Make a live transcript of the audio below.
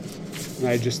And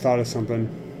I just thought of something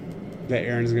that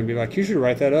Aaron's going to be like, you should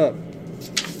write that up.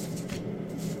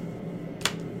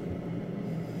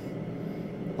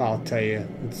 I'll tell you.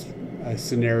 It's a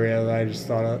scenario that I just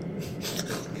thought of.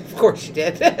 Of course you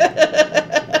did.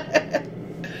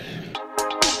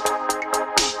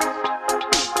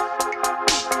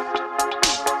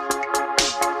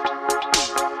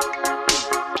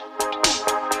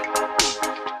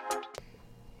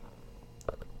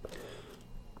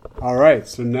 All right,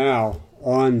 so now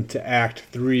on to Act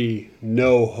 3,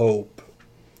 No Hope.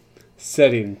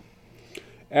 Setting.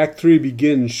 Act 3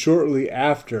 begins shortly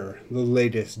after the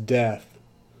latest death.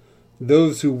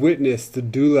 Those who witnessed the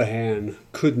Doulahan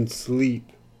couldn't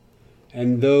sleep,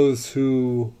 and those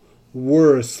who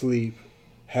were asleep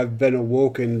have been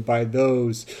awoken by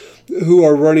those who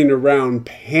are running around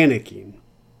panicking.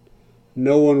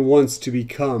 No one wants to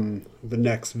become the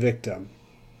next victim.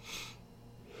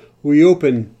 We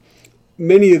open.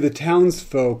 Many of the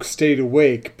townsfolk stayed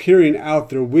awake, peering out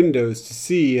their windows to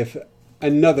see if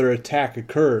another attack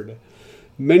occurred.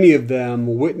 Many of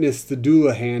them witness the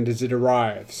Doulahan as it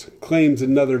arrives, claims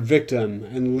another victim,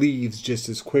 and leaves just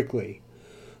as quickly.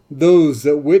 Those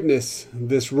that witness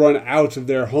this run out of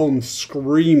their homes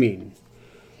screaming.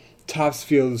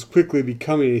 Topsfield is quickly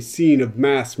becoming a scene of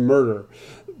mass murder.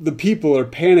 The people are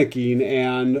panicking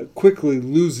and quickly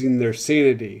losing their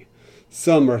sanity.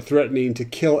 Some are threatening to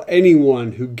kill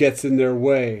anyone who gets in their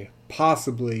way,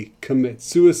 possibly commit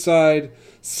suicide,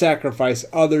 sacrifice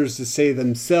others to save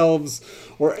themselves,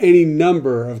 or any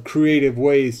number of creative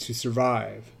ways to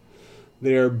survive.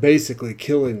 They are basically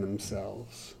killing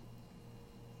themselves.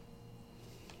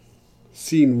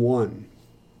 Scene 1.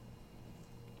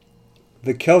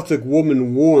 The Celtic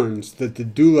woman warns that the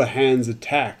Doulahan's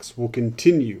attacks will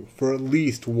continue for at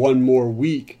least one more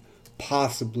week,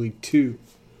 possibly 2.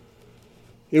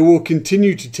 It will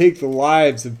continue to take the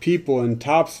lives of people in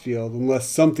Topsfield unless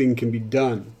something can be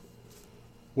done.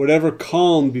 Whatever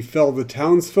calm befell the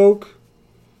townsfolk,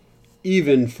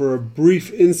 even for a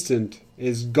brief instant,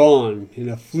 is gone in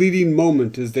a fleeting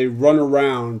moment as they run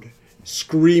around,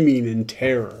 screaming in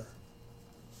terror.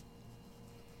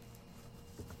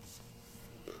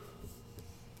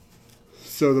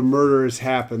 So the murder has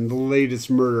happened, the latest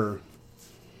murder.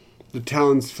 The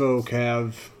townsfolk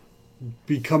have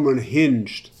become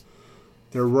unhinged.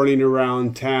 They're running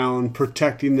around town,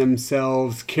 protecting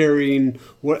themselves, carrying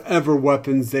whatever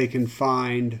weapons they can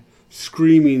find,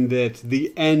 screaming that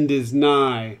the end is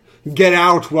nigh. Get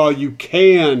out while you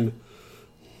can!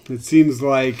 It seems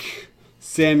like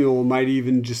Samuel might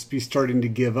even just be starting to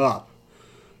give up.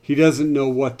 He doesn't know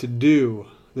what to do.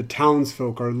 The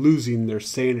townsfolk are losing their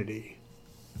sanity.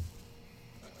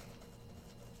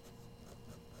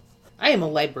 I am a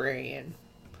librarian,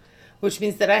 which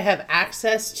means that I have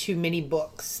access to many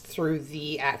books through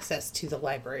the access to the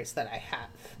libraries that I have.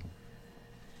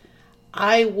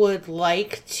 I would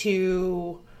like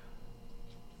to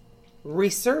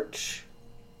research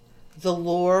the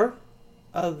lore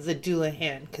of the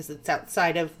Doulahan because it's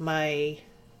outside of my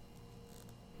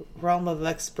realm of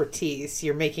expertise.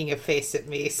 You're making a face at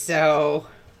me, so...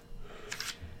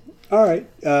 All right.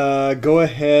 Go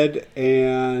ahead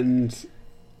and...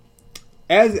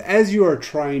 As you are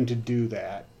trying to do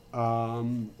that,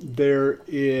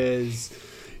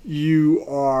 you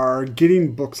are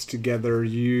getting books together.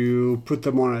 You put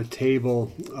them on a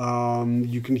table.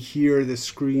 You can hear the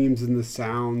screams and the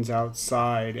sounds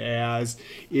outside as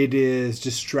it is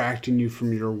distracting you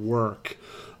from your work.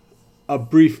 A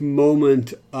brief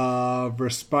moment of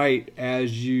respite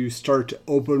as you start to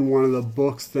open one of the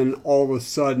books, then all of a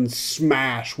sudden,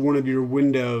 smash, one of your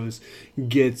windows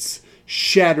gets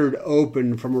shattered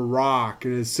open from a rock,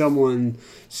 and as someone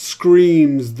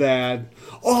screams that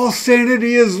all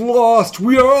sanity is lost,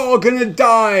 we are all gonna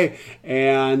die,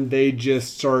 and they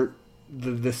just start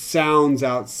the sounds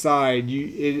outside.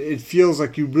 It feels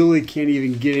like you really can't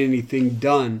even get anything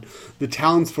done. The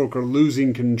townsfolk are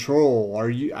losing control.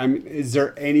 Is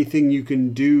there anything you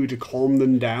can do to calm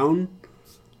them down?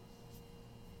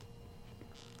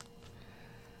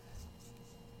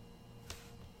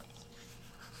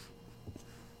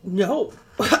 No.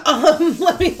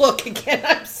 Let me look again.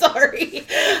 I'm sorry.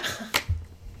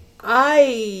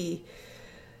 I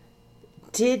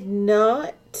did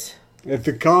not. If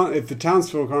the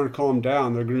townsfolk aren't calmed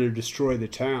down, they're going to destroy the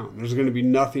town. There's going to be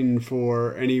nothing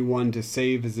for anyone to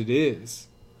save as it is.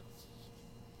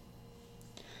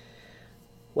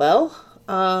 Well,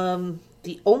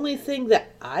 the only thing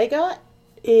that I got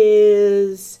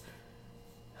is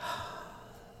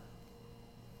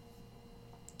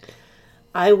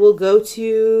I will go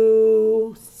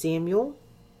to Samuel.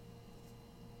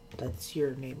 That's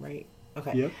your name, right?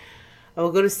 Okay. Yep. I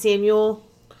will go to Samuel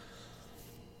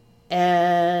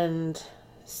and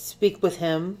speak with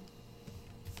him.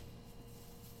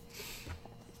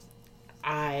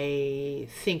 I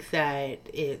think that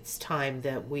it's time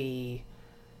that we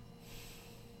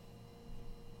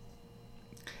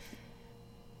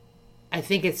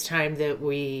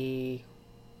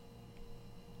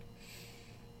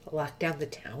lock down the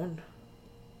town.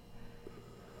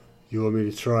 You want me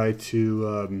to try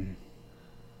to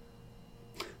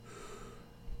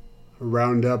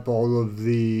round up all of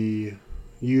the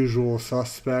usual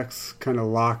suspects, kind of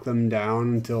lock them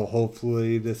down until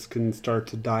hopefully this can start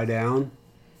to die down?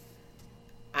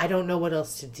 I don't know what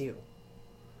else to do.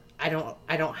 I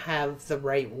don't have the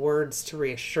right words to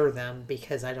reassure them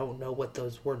because I don't know what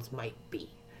those words might be.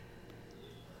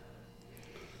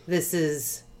 This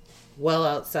is well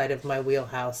outside of my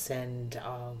wheelhouse, and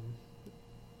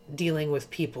dealing with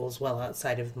people is well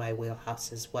outside of my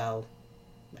wheelhouse as well,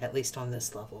 at least on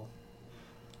this level.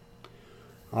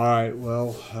 All right, well,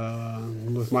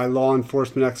 with my law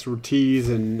enforcement expertise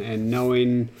and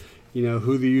knowing,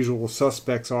 who the usual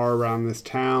suspects are around this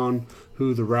town,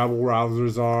 who the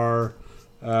rabble-rousers are,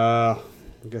 I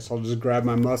guess I'll just grab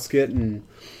my musket and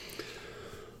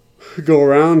go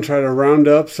around, try to round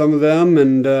up some of them,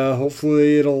 and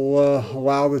hopefully it'll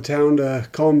allow the town to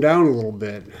calm down a little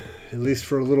bit, at least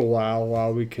for a little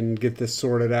while we can get this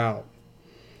sorted out.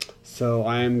 So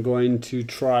I am going to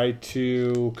try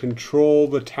to control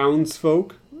the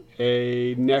townsfolk.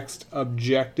 The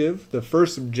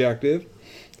first objective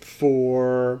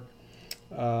for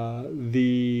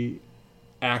the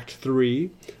Act 3,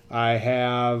 I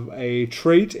have a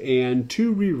trait and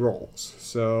 2 rerolls.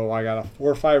 So I got a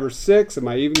 4, 5, or 6. Am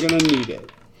I even going to need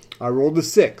it? I rolled a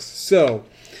 6. So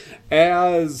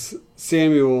as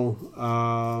Samuel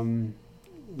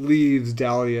leaves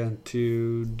Dahlia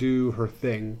to do her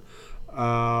thing,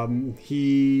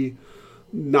 he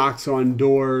knocks on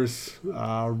doors,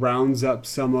 rounds up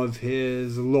some of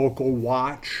his local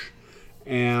watch,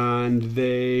 and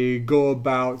they go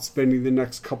about spending the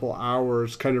next couple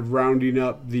hours kind of rounding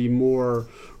up the more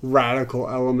radical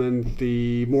element,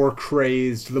 the more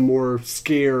crazed, the more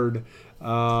scared,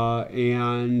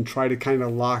 and try to kind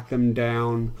of lock them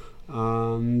down,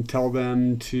 tell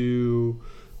them to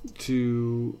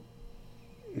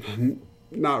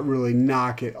not really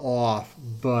knock it off,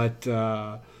 but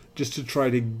just to try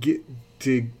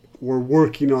to we're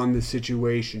working on the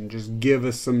situation. Just give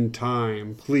us some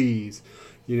time, please.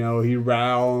 He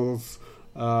rounds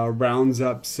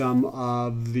up some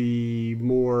of the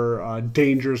more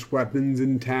dangerous weapons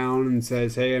in town and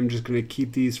says, hey, I'm just going to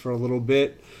keep these for a little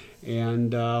bit,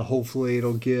 and hopefully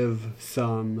it'll give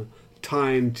some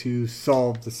time to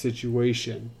solve the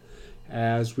situation.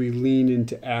 As we lean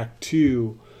into Act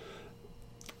 2,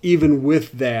 even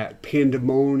with that,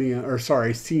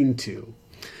 Scene 2.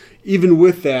 Even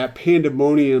with that,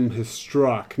 pandemonium has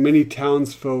struck. Many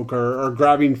townsfolk are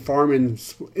grabbing farm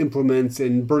implements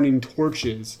and burning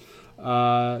torches,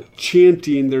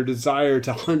 chanting their desire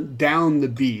to hunt down the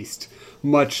beast,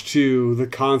 much to the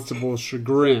constable's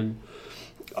chagrin.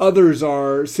 Others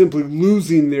are simply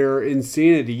losing their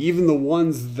insanity. Even the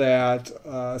ones that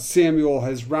Samuel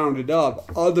has rounded up,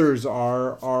 others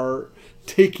are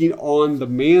taking on the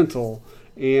mantle,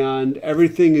 and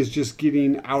everything is just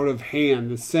getting out of hand.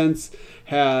 The sense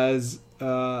has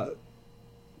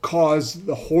caused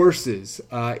the horses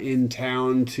in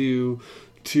town to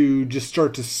just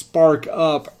start to spark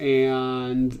up,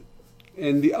 and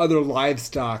the other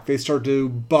livestock, they start to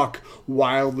buck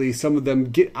wildly. Some of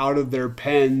them get out of their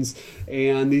pens,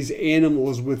 and these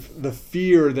animals, with the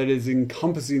fear that is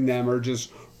encompassing them, are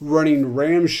just running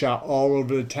ramshot all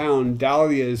over the town.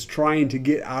 Dahlia is trying to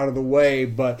get out of the way,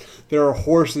 but there are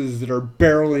horses that are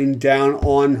barreling down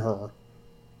on her.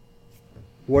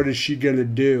 What is she going to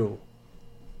do?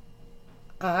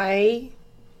 I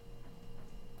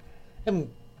am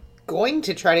going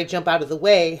to try to jump out of the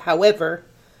way. However,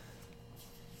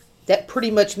 that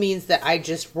pretty much means that I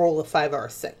just roll a 5 or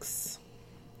a 6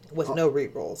 with no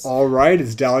rerolls. All right.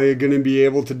 Is Dahlia going to be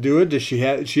able to do it? Does she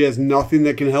has nothing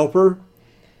that can help her?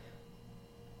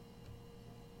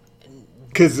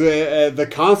 Because the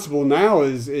constable now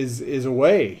is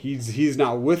away. He's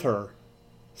not with her,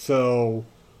 so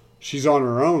she's on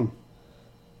her own.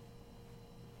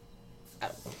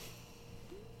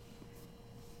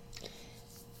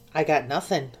 I got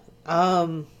nothing.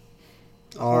 All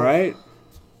right.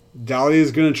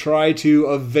 Dahlia's going to try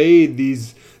to evade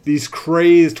these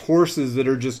crazed horses that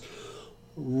are just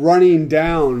running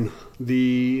down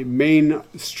the main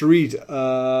street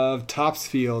of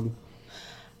Topsfield.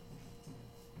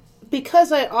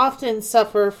 Because I often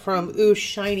suffer from ooh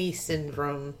shiny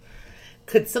syndrome,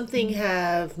 Could something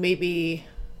have maybe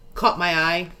caught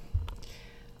my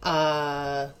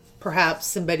eye?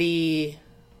 Perhaps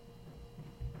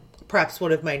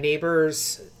one of my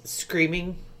neighbors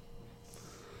screaming.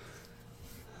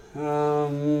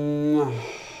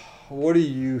 What do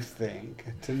you think?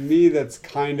 To me, that's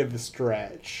kind of a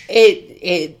stretch.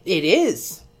 It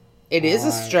is. It is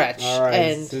a stretch. All right.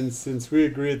 And since we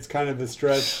agree it's kind of a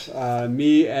stretch,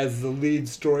 me as the lead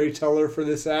storyteller for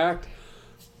this act,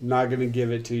 I'm not going to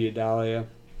give it to you, Dahlia.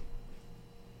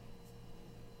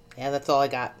 yeah, that's all I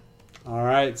got. All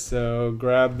right, so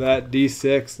grab that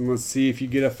D6 and let's see if you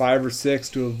get a 5 or 6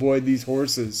 to avoid these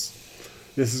horses.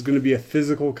 This is going to be a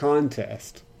physical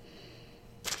contest.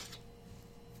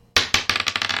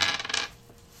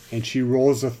 And she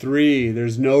rolls a 3.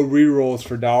 There's no rerolls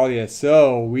for Dahlia.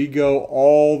 So we go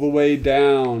all the way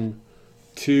down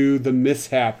to the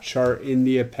mishap chart in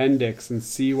the appendix and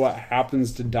see what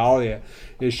happens to Dahlia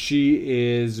as she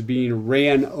is being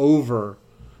ran over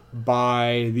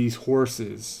by these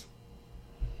horses.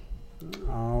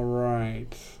 All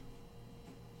right.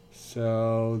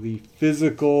 So the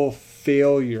physical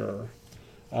failure.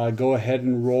 Go ahead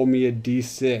and roll me a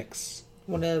D6.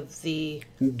 One of the...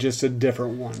 Just a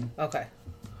different one. Okay.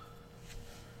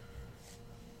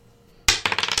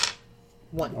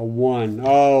 1. A 1.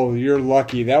 Oh, you're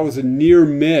lucky. That was a near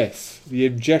miss. The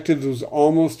objective was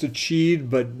almost achieved,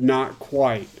 but not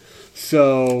quite.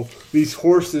 So these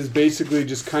horses basically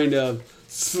just kind of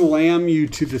slam you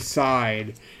to the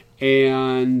side.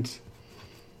 And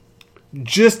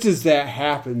just as that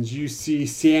happens, you see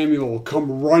Samuel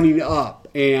come running up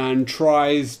and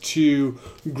tries to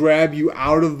grab you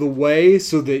out of the way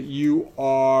so that you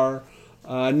are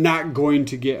not going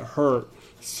to get hurt.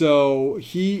 So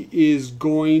he is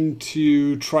going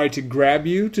to try to grab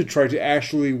you to try to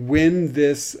actually win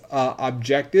this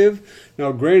objective.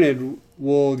 Now, granted,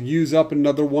 we'll use up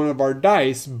another one of our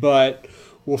dice, but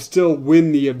we'll still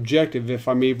win the objective if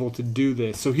I'm able to do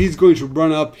this. So he's going to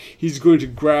run up. He's going to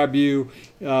grab you.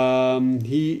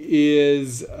 He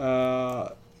is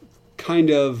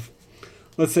kind of,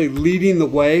 let's say, leading the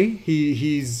way.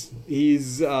 He's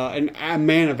a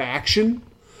man of action.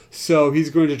 So he's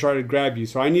going to try to grab you.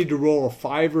 So I need to roll a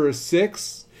 5 or a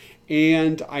 6.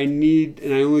 And I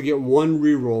only get 1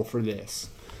 reroll for this.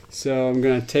 So I'm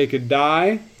going to take a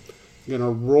die. I'm going to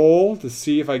roll to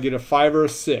see if I get a 5 or a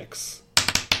 6.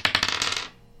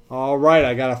 All right,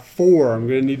 I got a 4. I'm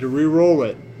going to need to re-roll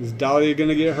it. Is Dahlia going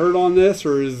to get hurt on this,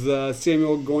 or is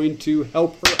Samuel going to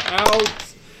help her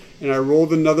out? And I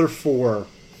rolled another 4.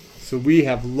 So we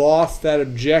have lost that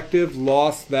objective,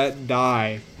 lost that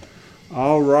die.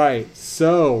 All right,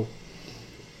 so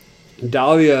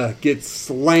Dahlia gets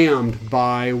slammed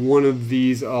by one of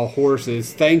these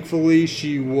horses. Thankfully,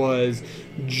 she was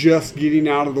just getting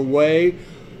out of the way.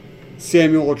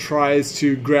 Samuel tries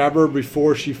to grab her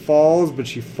before she falls, but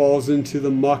she falls into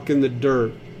the muck and the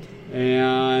dirt.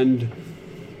 And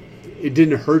it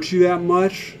didn't hurt you that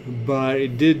much, but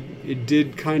it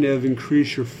did kind of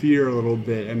increase your fear a little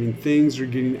bit. I mean, things are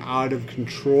getting out of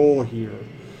control here.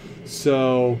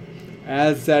 So,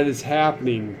 as that is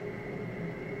happening...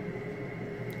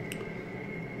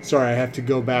 Sorry, I have to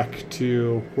go back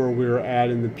to where we were at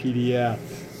in the PDF.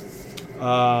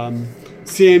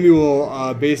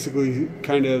 Samuel basically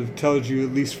kind of tells you,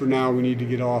 at least for now, we need to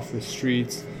get off the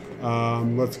streets.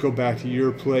 Let's go back to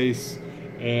your place.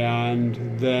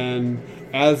 And then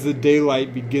as the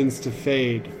daylight begins to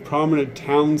fade, prominent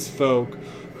townsfolk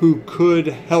who could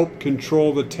help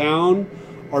control the town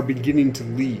are beginning to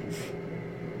leave.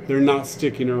 They're not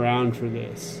sticking around for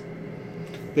this.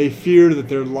 They fear that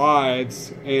their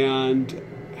lives and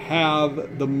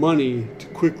have the money to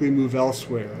quickly move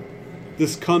elsewhere.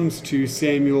 This comes to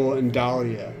Samuel and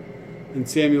Dahlia. And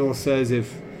Samuel says,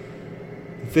 if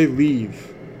they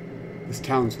leave, this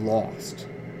town's lost.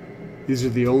 These are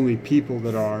the only people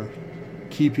that are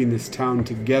keeping this town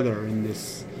together in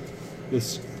this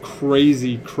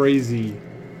crazy...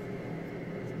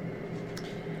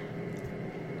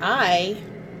 I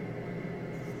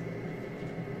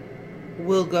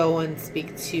will go and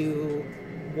speak to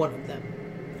one of them.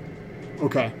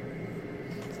 Okay.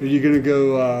 Are you going to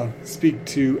go speak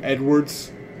to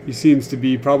Edwards? He seems to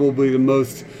be probably the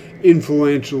most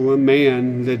influential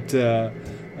man that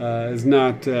is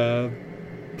not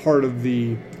part of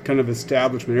the kind of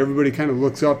establishment. Everybody kind of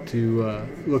looks up to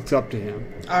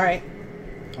him. All right.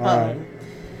 All right.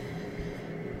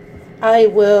 I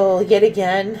will yet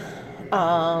again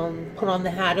put on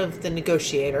the hat of the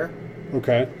negotiator.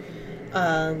 Okay.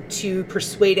 To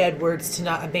persuade Edwards to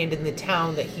not abandon the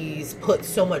town that he's put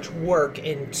so much work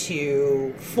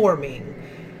into forming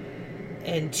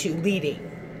and to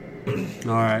leading.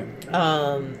 All right.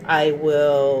 I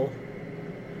will.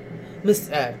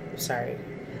 Sorry.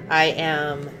 I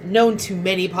am known to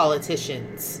many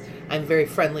politicians. I'm very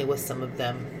friendly with some of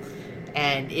them.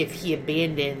 And if you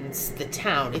abandon the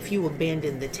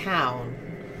town,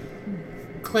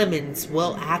 Clemens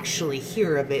will actually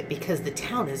hear of it because the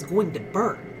town is going to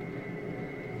burn.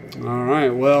 All right.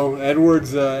 Well, Edward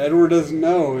doesn't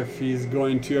know if he's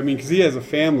going to. I mean, because he has a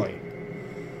family.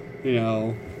 You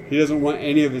know, he doesn't want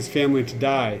any of his family to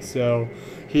die. So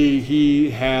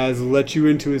he has let you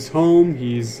into his home.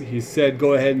 He's said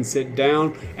go ahead and sit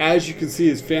down. As you can see,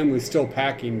 his family's still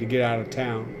packing to get out of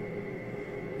town.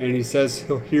 And he says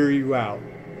he'll hear you out.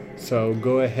 So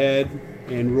go ahead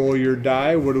and roll your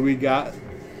die. What do we got?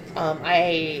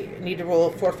 I need to roll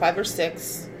a 4, 5, or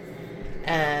 6.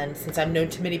 And since I'm known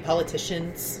to many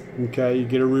politicians... Okay, you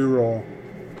get a reroll.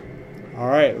 All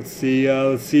right, let's see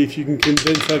if you can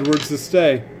convince Edwards to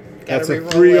stay. That's a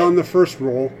 3 on the first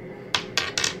roll.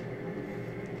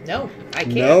 No, I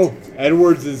can't. No,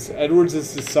 Edwards is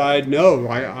decide no.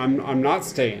 I'm not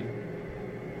staying.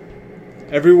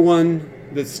 Everyone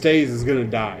that stays is going to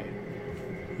die.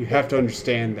 You have to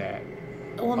understand that.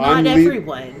 Well, not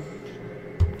everyone.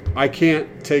 I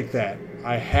can't take that.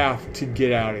 I have to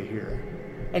get out of here.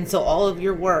 And so all of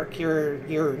your work,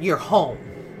 your home,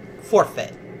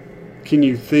 forfeit. Can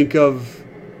you think of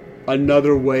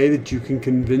another way that you can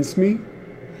convince me?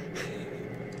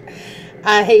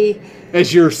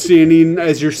 As you're sitting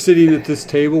at this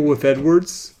table with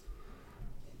Edwards,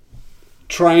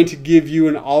 trying to give you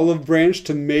an olive branch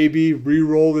to maybe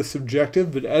re-roll this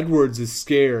objective, but Edwards is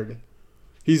scared.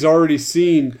 He's already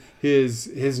seen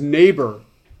his neighbor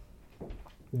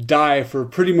die for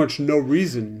pretty much no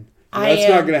reason. That's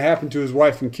not going to happen to his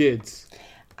wife and kids.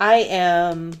 I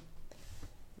am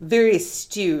very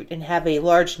astute and have a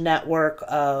large network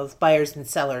of buyers and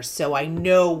sellers, so I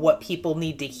know what people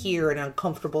need to hear in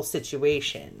uncomfortable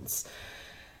situations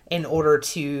in order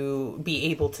to be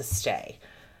able to stay,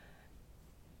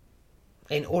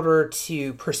 in order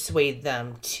to persuade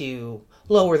them to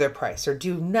lower their price or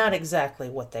do not exactly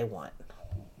what they want.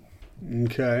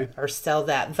 Okay. Or sell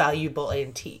that valuable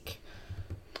antique.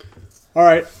 All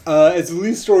right. As a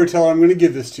lead storyteller, I'm going to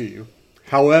give this to you.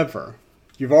 However,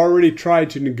 you've already tried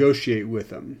to negotiate with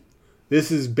them.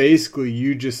 This is basically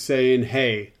you just saying,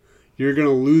 hey, you're going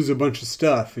to lose a bunch of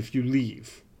stuff if you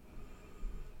leave.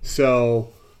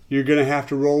 So you're going to have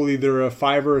to roll either a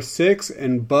 5 or a 6,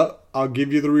 but I'll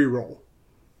give you the reroll.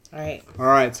 All right. All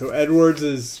right. So Edwards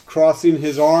is crossing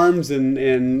his arms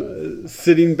and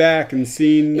sitting back and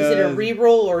seeing... Is it a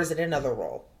reroll or is it another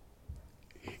roll?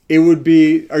 It would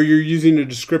be... Are you using a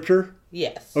descriptor?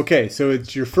 Yes. Okay, so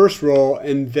it's your first roll,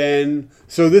 and then...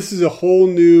 So this is a whole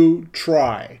new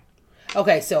try.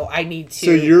 Okay, so I need to...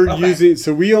 So you're using...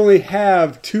 So we only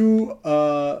have 2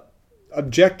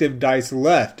 objective dice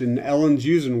left, and Ellen's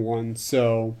using 1,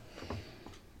 so...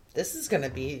 This is going to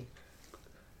be...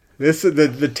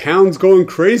 The town's going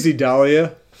crazy,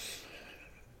 Dahlia.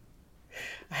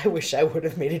 I wish I would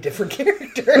have made a different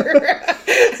character.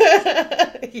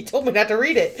 He told me not to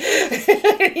read it.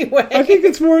 Anyway. I think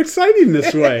it's more exciting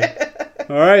this way.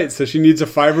 All right, so she needs a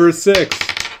 5 or a 6.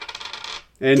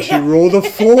 And she rolled a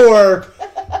 4.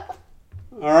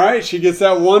 All right, she gets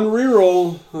that 1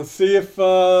 reroll. Let's see if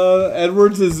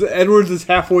Edwards is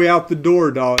halfway out the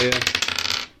door, Dahlia.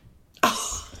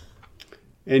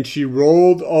 And she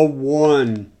rolled a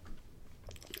 1.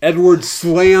 Edward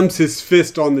slams his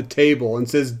fist on the table and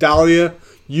says, Dahlia,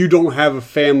 you don't have a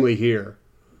family here.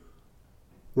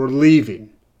 We're leaving.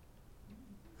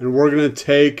 And we're going to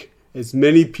take as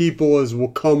many people as will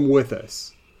come with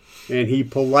us. And he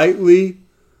politely,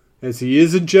 as he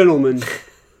is a gentleman,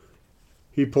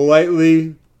 he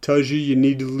politely tells you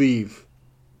need to leave.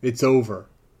 It's over.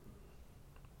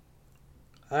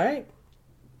 All right.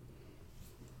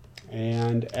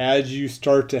 And as you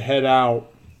start to head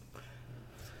out,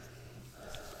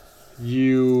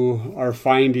 you are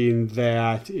finding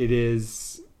that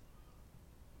it's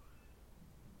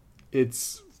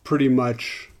pretty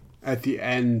much at the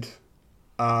end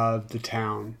of the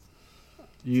town.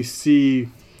 You see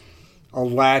a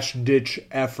last-ditch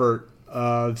effort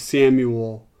of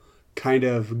Samuel kind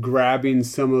of grabbing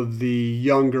some of the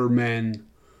younger men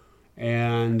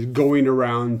and going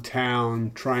around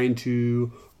town trying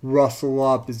to rustle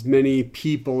up as many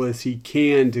people as he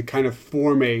can to kind of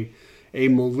form a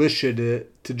militia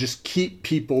to just keep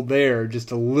people there just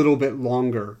a little bit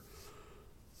longer.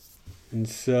 And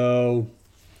so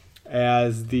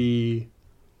as the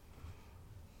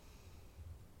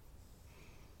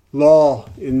law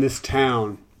in this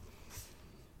town,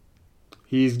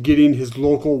 he's getting his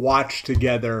local watch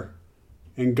together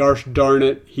And gosh darn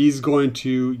it, he's going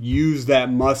to use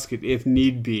that musket, if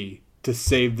need be, to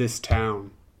save this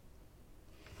town.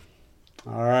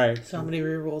 All right. So how many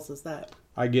rerolls is that?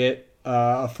 I get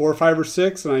a 4, 5, or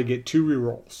 6, and I get 2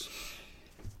 rerolls.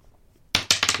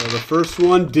 So the first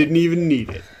one didn't even need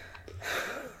it.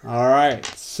 All right.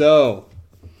 So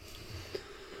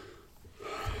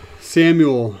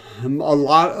Samuel, a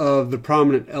lot of the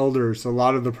prominent elders, a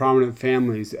lot of the prominent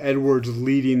families, Edward's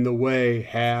leading the way,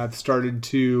 have started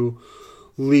to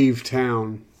leave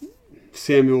town.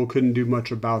 Samuel couldn't do much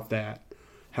about that.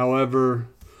 However,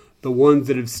 the ones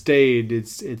that have stayed,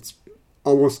 it's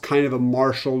almost kind of a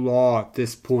martial law at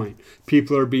this point.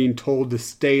 People are being told to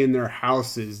stay in their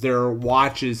houses. There are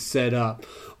watches set up.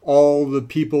 All the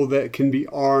people that can be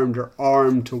armed are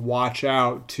armed to watch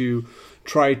out, to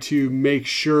try to make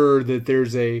sure that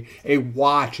there's a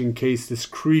watch in case this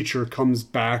creature comes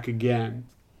back again.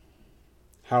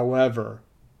 However,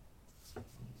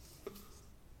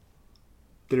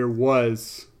 there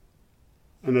was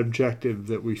an objective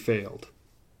that we failed.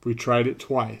 We tried it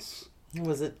twice.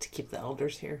 Was it to keep the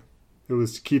elders here? It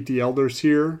was to keep the elders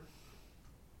here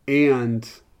and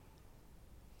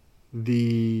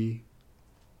you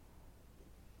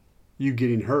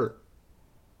getting hurt.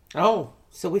 Oh,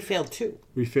 so we failed too.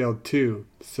 We failed too.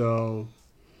 So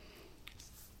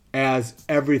as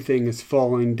everything is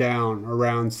falling down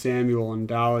around Samuel and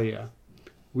Dahlia,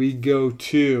 we go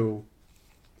to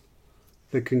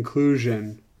the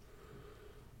conclusion.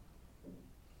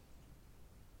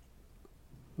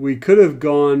 We could have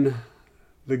gone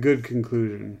the good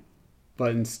conclusion,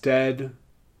 but instead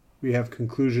we have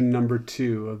conclusion number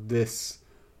 2 of this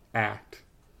act.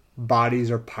 Bodies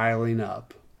are piling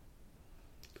up.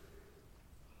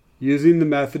 Using the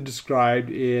method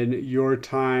described in Your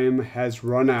Time Has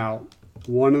Run Out,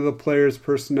 one of the player's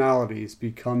personalities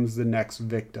becomes the next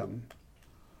victim.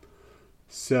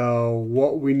 So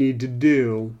what we need to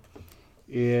do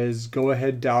is go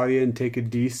ahead, Dahlia, and take a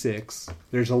D6.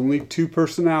 There's only 2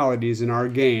 personalities in our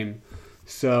game,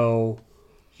 so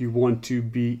you want to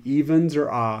be evens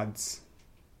or odds?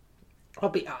 I'll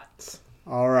be odds.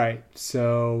 All right,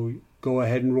 so go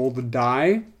ahead and roll the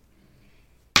die.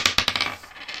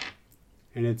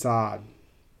 And it's odd.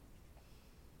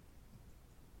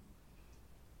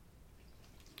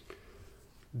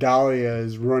 Dahlia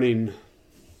is running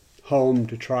home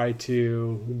to try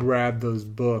to grab those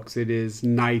books. It is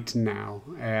night now,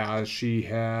 as she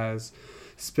has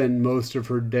spent most of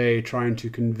her day trying to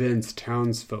convince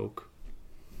townsfolk.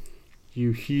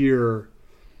 You hear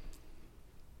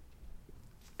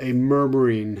a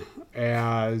murmuring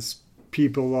as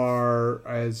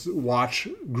watch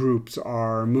groups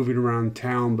are moving around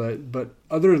town, but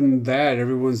other than that,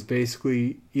 everyone's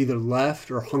basically either left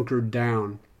or hunkered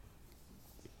down.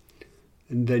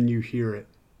 And then you hear it.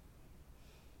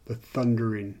 The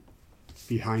thundering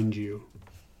behind you.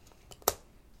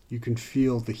 You can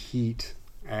feel the heat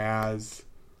as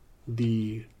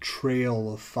the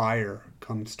trail of fire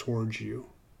comes towards you.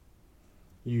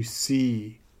 You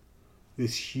see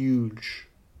this huge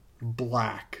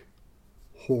black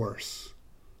horse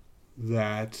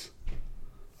that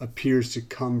appears to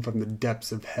come from the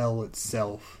depths of hell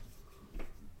itself,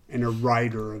 and a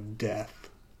rider of death.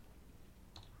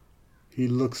 He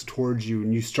looks towards you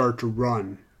and you start to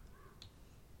run.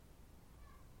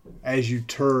 As you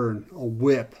turn, a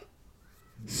whip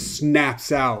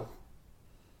snaps out,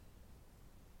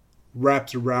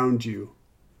 wraps around you.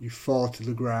 You fall to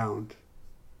the ground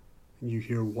and you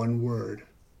hear one word: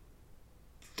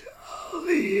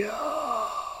 Dahlia.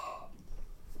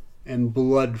 And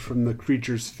blood from the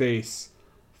creature's face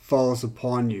falls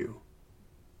upon you.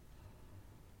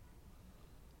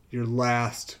 Your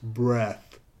last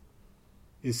breath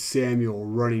is Samuel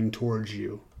running towards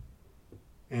you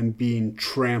and being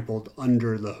trampled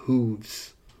under the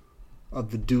hooves of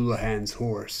the Doulahan's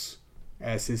horse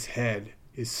as his head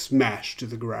is smashed to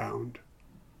the ground.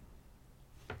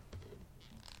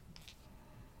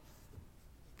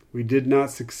 We did not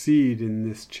succeed in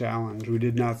this challenge. We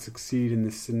did not succeed in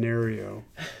this scenario.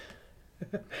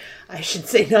 I should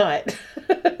say not.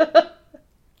 The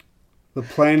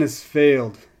plan has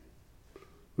failed.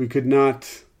 We could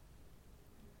not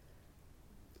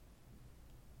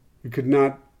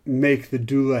make the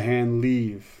Doulahan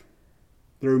leave.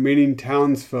 The remaining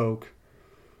townsfolk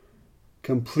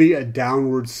complete a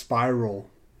downward spiral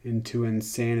into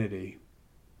insanity,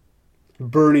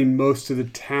 burning most of the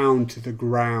town to the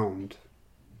ground.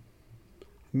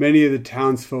 Many of the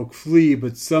townsfolk flee,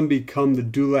 but some become the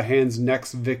Doulahan's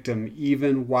next victim,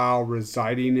 even while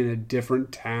residing in a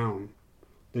different town.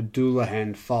 The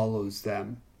Doulahan follows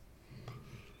them.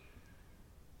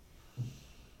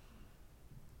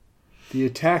 The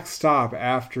attacks stop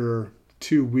after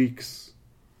 2 weeks,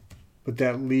 but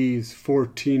that leaves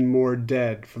 14 more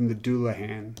dead from the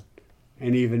Dullahan,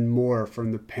 and even more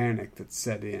from the panic that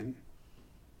set in.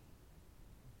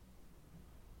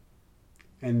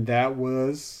 And that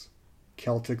was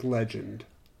Celtic legend.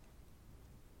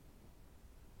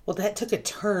 Well, that took a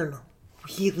turn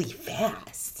really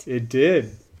fast. It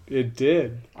did. It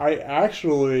did. I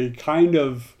actually kind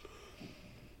of...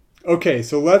 Okay,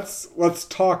 so let's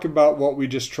talk about what we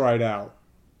just tried out.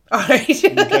 All right.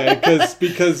 Okay,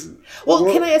 because... Well,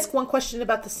 can I ask one question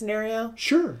about the scenario?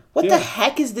 Sure. What the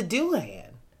heck is the Dullahan?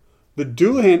 The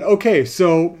Dullahan, okay,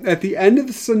 so at the end of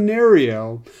the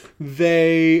scenario,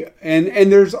 they...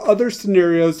 And there's other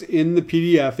scenarios in the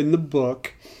PDF, in the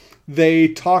book. They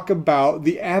talk about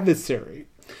the adversary.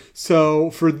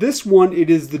 So for this one, it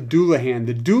is the Dullahan.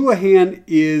 The Dullahan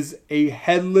is a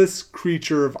headless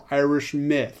creature of Irish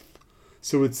myth.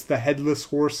 So it's the headless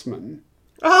horseman.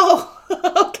 Oh,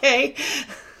 okay.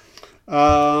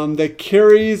 That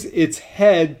carries its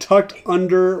head tucked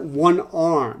under one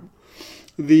arm.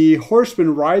 The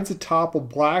horseman rides atop a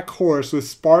black horse with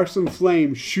sparks and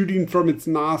flames shooting from its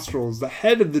nostrils. The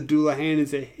head of the Dullahan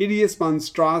is a hideous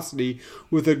monstrosity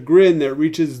with a grin that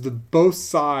reaches both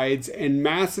sides and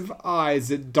massive eyes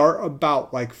that dart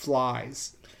about like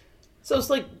flies. So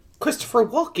it's like Christopher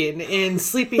Walken in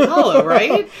Sleepy Hollow,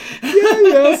 right?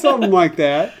 yeah, something like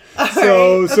that.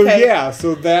 So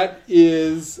that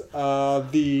is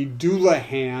the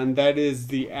Dullahan. That is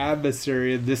the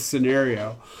adversary of this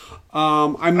scenario.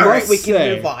 I must we say,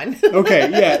 can move on.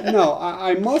 Okay, yeah, no,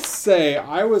 I must say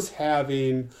I was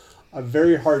having a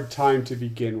very hard time to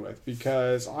begin with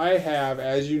because I have,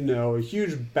 as you know, a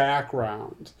huge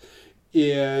background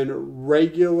in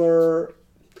regular,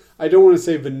 I don't want to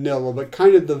say vanilla, but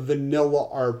kind of the vanilla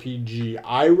RPG.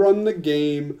 I run the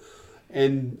game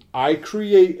and I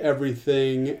create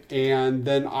everything and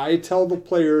then I tell the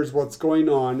players what's going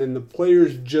on and the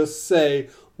players just say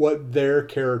what their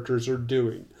characters are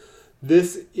doing.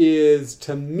 This is,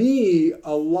 to me,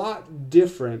 a lot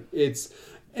different. It's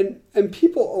and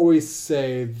people always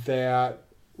say that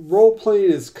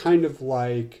role-playing is kind of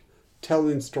like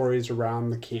telling stories around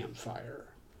the campfire.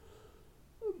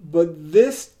 But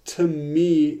this, to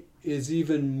me, is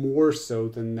even more so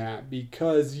than that.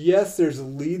 Because, yes, there's a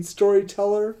lead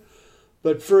storyteller.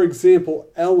 But, for example,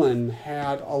 Ellen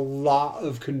had a lot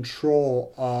of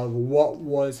control of what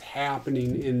was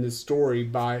happening in the story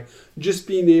by just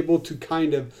being able to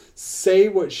kind of say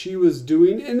what she was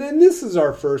doing. And then this is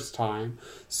our first time.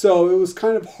 So it was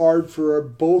kind of hard for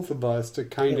both of us to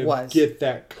kind of get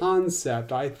that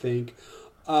concept, I think.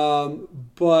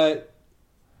 But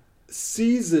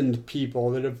seasoned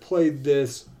people that have played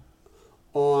this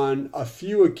on a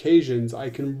few occasions,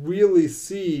 I can really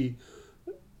see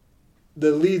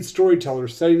the lead storyteller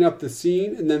setting up the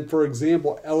scene, and then, for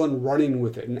example, Ellen running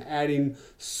with it and adding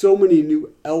so many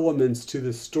new elements to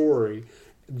the story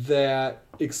that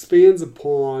expands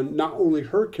upon not only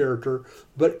her character,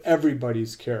 but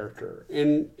everybody's character.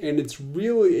 And it's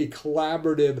really a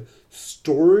collaborative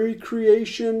story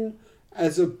creation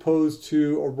as opposed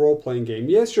to a role-playing game.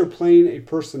 Yes, you're playing a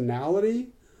personality,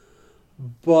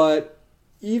 but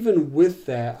even with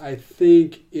that, I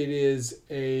think it is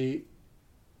a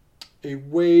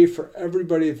way for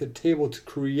everybody at the table to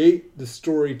create the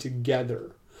story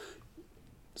together.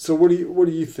 So what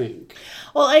do you think?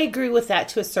 Well, I agree with that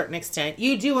to a certain extent.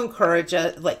 You do encourage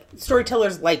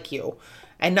storytellers like you,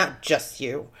 and not just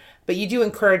you, but you do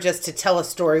encourage us to tell a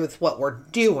story with what we're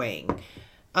doing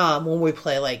when we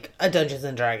play like a Dungeons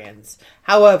and Dragons.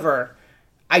 However,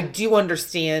 I do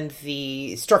understand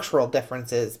the structural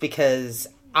differences because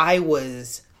I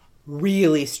was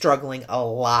really struggling a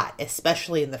lot,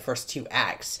 especially in the first 2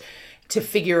 acts, to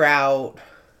figure out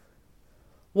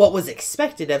what was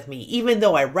expected of me. Even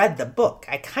though I read the book,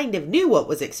 I kind of knew what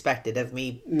was expected of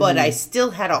me, but I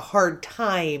still had a hard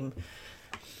time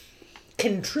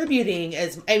contributing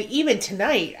even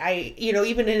tonight,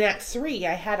 even in Act 3,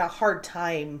 I had a hard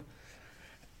time.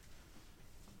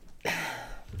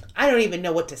 I don't even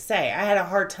know what to say. I had a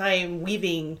hard time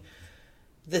weaving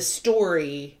the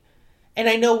story. And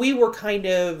I know we were kind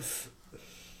of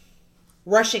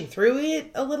rushing through it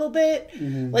a little bit.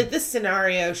 Mm-hmm. Like this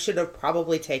scenario should have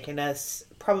probably taken us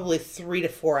 3 to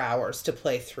 4 hours to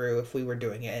play through if we were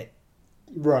doing it.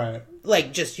 Right.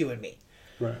 Like just you and me.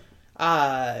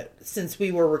 Right. Since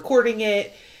we were recording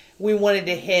it, we wanted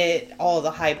to hit all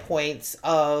the high points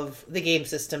of the game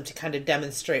system to kind of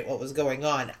demonstrate what was going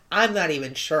on. I'm not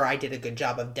even sure I did a good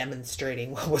job of demonstrating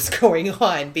what was going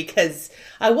on because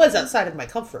I was outside of my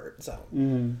comfort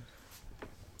zone.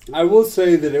 I will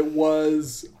say that it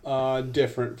was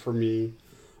different for me.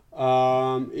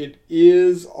 It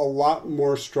is a lot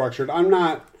more structured. I'm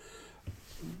not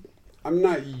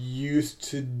used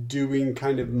to doing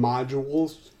kind of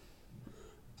modules.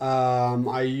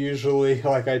 I usually,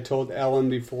 like I told Ellen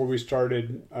before we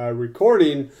started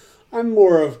recording, I'm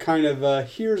more of kind of a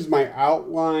here's my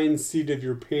outline, seat of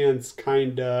your pants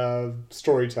kind of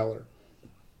storyteller.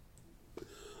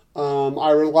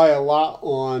 I rely a lot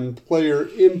on player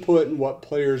input and what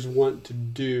players want to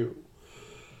do.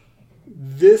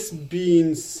 This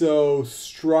being so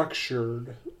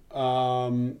structured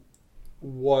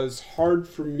was hard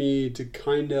for me to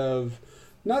kind of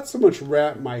not so much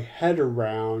wrap my head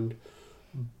around,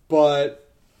 but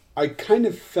I kind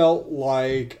of felt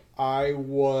like I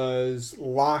was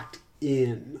locked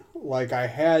in. Like I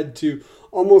had to,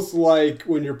 almost like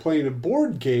when you're playing a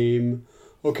board game,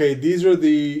 okay, these are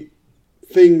the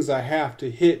things I have to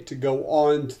hit to go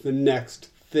on to the next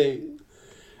thing.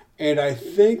 And I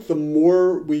think the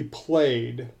more we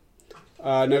played,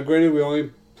 now granted we only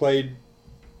played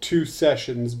 2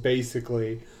 sessions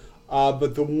basically,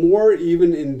 but the more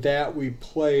even in that we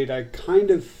played, I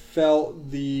kind of felt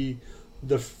the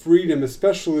freedom,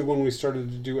 especially when we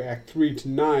started to do Act 3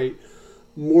 tonight,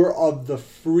 more of the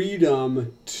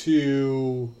freedom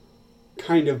to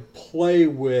kind of play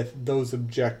with those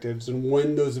objectives and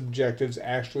when those objectives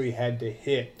actually had to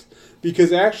hit.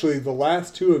 Because actually the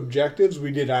last 2 objectives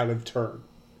we did out of turn.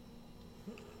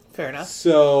 Fair enough.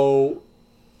 So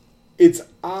it's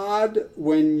odd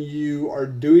when you are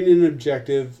doing an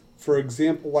objective, for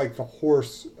example, like the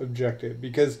horse objective,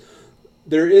 because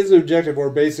there is an objective where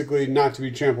basically not to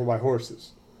be trampled by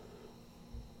horses.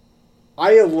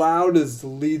 I allowed as the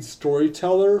lead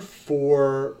storyteller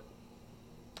for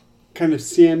kind of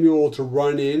Samuel to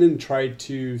run in and try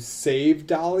to save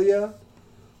Dahlia,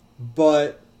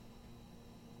 but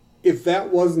if that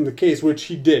wasn't the case, which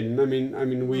he didn't, I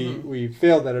mean, we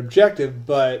failed that objective,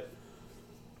 but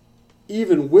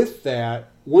even with that,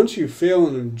 once you fail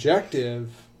an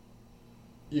objective,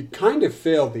 you kind of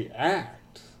fail the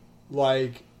act.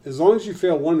 Like, as long as you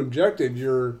fail one objective,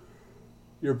 you're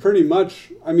pretty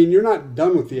much, I mean, you're not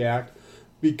done with the act,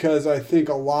 because I think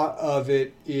a lot of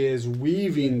it is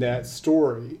weaving that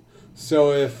story.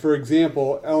 So if, for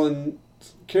example, Ellen's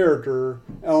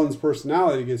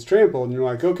personality gets trampled, and you're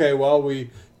like, okay, well, we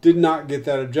did not get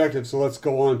that objective, so let's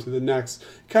go on to the next,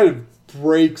 kind of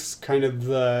breaks kind of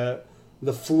the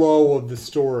flow of the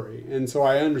story. And so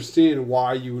I understand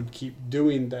why you would keep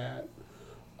doing that.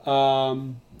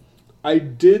 I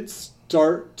did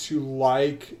start to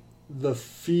like the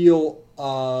feel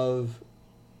of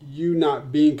you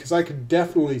not being, because I could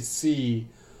definitely see,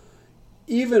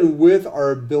 even with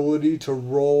our ability to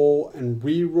roll and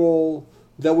re-roll,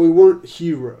 that we weren't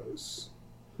heroes.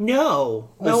 No.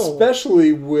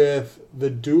 Especially with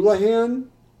the Doulahan,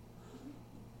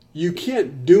 you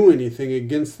can't do anything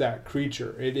against that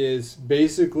creature. It is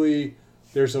basically,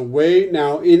 there's a way,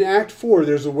 now in Act 4,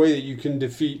 there's a way that you can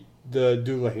defeat the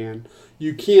Doulahan.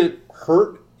 You can't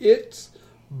hurt it,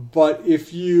 but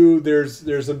if you,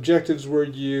 there's objectives where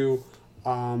you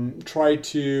try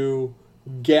to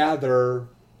gather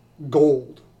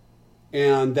gold,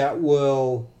 and that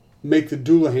will make the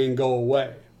Doulahan go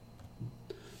away.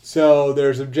 So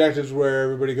there's objectives where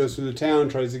everybody goes through the town,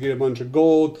 tries to get a bunch of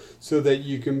gold, so that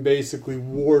you can basically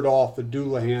ward off the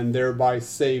Doulahan, thereby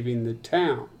saving the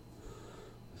town.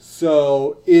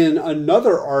 So in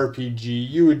another RPG,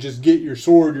 you would just get your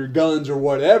sword, your guns, or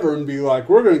whatever, and be like,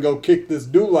 we're going to go kick this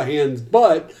Doulahan's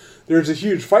butt. There's a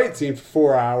huge fight scene for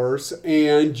 4 hours,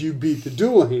 and you beat the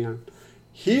Doulahan.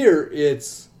 Here,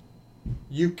 it's,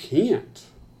 you can't.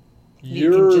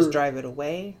 You can just drive it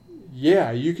away?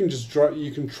 Yeah, you can just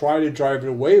you can try to drive it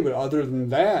away, but other than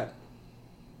that,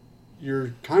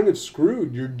 you're kind of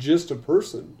screwed. You're just a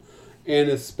person. And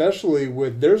especially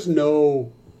with, there's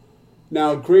no...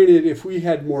 Now, granted, if we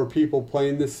had more people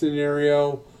playing this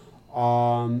scenario,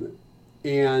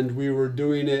 and we were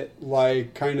doing it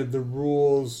like kind of the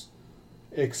rules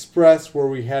express, where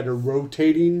we had a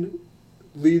rotating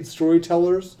lead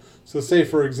storytellers. So say,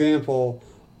 for example,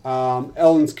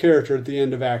 Ellen's character at the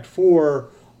end of Act 4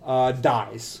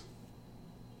 dies.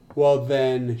 Well,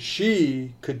 then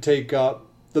she could take up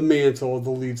the mantle of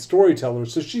the lead storyteller.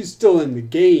 So she's still in the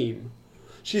game.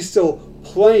 She's still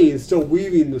playing, still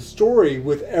weaving the story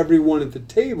with everyone at the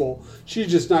table. She's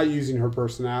just not using her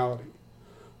personality,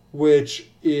 which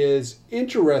is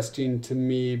interesting to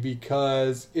me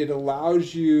because it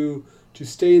allows you to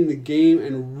stay in the game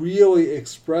and really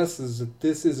expresses that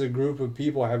this is a group of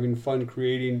people having fun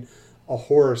creating a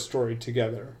horror story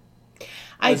together.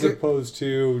 As opposed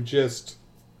to just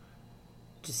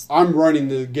I'm running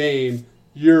the game.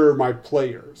 You're my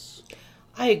players.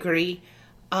 I agree.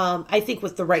 I think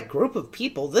with the right group of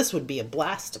people, this would be a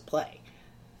blast to play.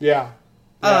 Yeah.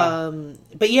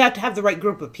 But you have to have the right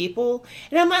group of people.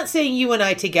 And I'm not saying you and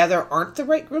I together aren't the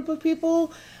right group of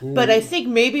people, but I think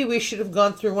maybe we should have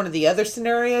gone through one of the other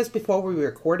scenarios before we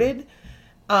recorded.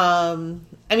 I mean,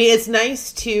 it's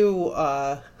nice to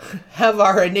have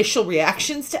our initial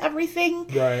reactions to everything.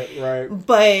 Right.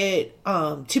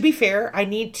 But to be fair, I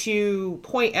need to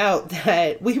point out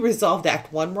that we resolved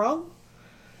Act 1 wrong.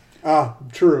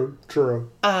 True.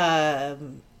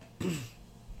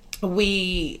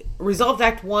 We resolved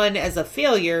Act 1 as a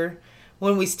failure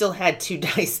when we still had 2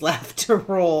 dice left to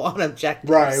roll on objectives.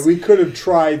 Right, we could have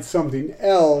tried something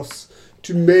else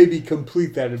to maybe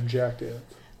complete that objective.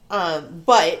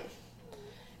 But,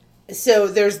 so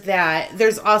there's that.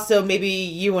 There's also maybe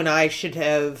you and I should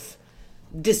have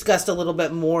discussed a little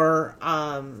bit more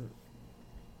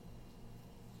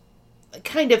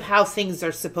kind of how things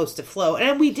are supposed to flow.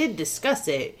 And we did discuss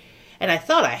it, and I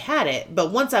thought I had it,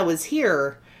 but once I was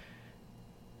here,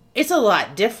 it's a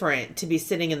lot different to be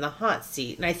sitting in the hot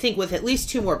seat. And I think with at least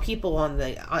 2 more people on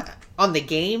the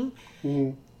game,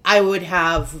 I would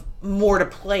have more to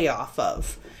play off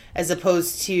of, as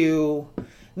opposed to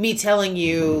me telling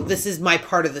you this is my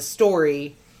part of the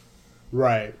story.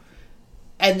 Right.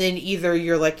 And then either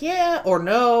you're like, yeah, or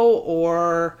no,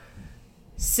 or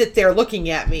sit there looking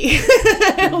at me,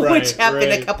 which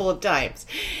happened a couple of times,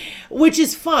 which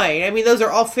is fine. I mean, those are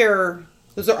all fair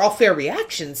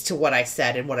reactions to what I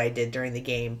said and what I did during the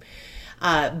game.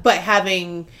 But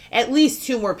having at least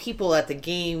 2 more people at the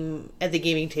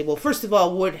gaming table, first of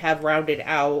all, would have rounded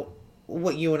out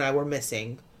what you and I were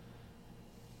missing.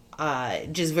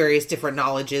 Just various different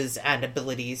knowledges and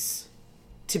abilities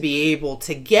to be able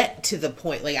to get to the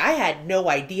point. Like, I had no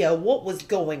idea what was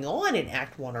going on in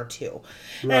Act 1 or 2.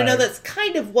 And I know that's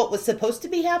kind of what was supposed to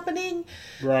be happening.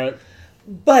 Right.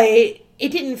 But it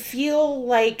didn't feel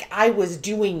like I was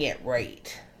doing it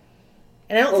right.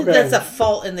 And I don't think that's a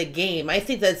fault in the game. I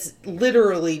think that's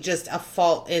literally just a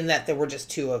fault in that there were just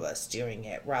 2 of us doing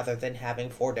it, rather than having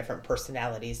 4 different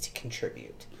personalities to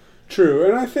contribute. True.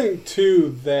 And I think,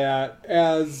 too, that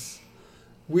as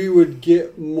we would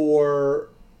get more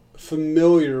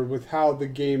familiar with how the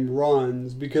game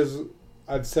runs, because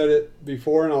I've said it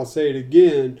before and I'll say it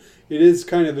again, it is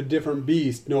kind of a different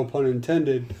beast, no pun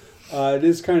intended. It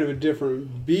is kind of a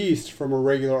different beast from a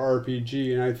regular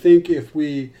RPG. And I think if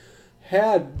we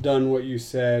had done what you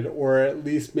said, or at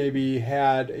least maybe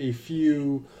had a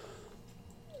few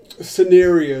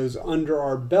scenarios under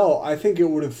our belt, I think it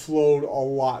would have flowed a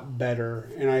lot better.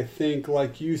 And I think,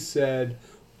 like you said,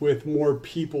 with more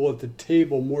people at the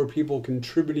table, more people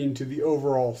contributing to the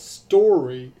overall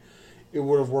story, it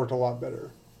would have worked a lot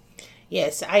better.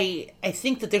 Yes, I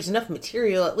think that there's enough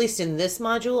material, at least in this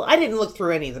module. I didn't look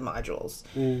through any of the modules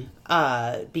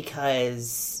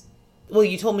because, well,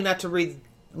 you told me not to read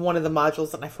one of the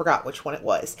modules, and I forgot which one it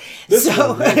was. This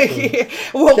one,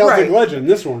 well, Celtic Legend,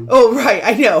 this one. Oh, right,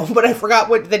 I know, but I forgot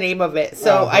what the name of it,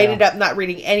 so I ended up not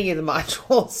reading any of the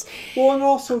modules. Well, and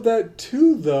also that,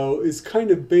 too, though, is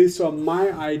kind of based on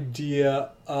my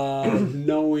idea of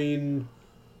knowing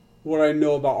what I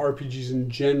know about RPGs in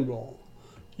general.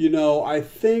 You know, I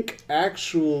think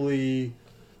actually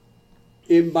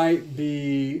it might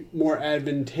be more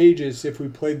advantageous if we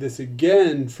played this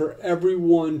again for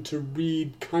everyone to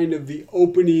read kind of the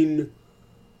opening,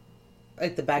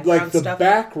 like the background stuff?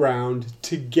 Background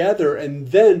together, and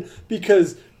then,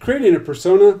 because creating a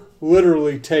persona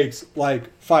literally takes like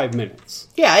 5 minutes.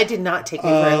 Yeah, it did not take me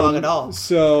very long at all.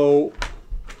 So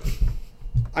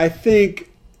I think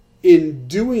in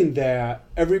doing that,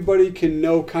 everybody can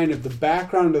know kind of the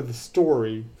background of the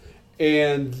story,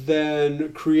 and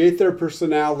then create their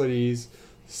personalities.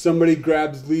 Somebody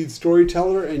grabs lead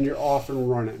storyteller, and you're off and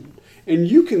running. And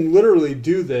you can literally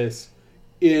do this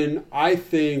in, I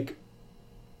think,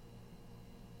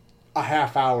 a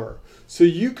half hour. So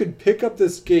you could pick up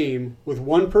this game with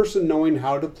one person knowing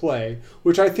how to play,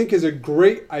 which I think is a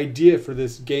great idea for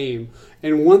this game.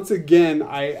 And once again,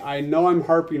 I know I'm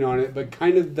harping on it, but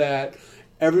kind of that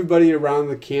everybody around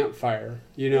the campfire,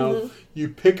 you know, you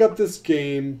pick up this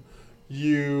game.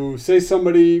 You say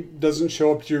somebody doesn't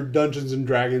show up to your Dungeons and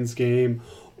Dragons game,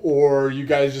 or you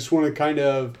guys just want to kind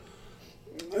of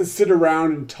sit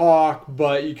around and talk,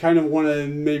 but you kind of want to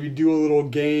maybe do a little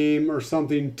game or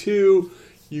something too.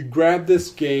 You grab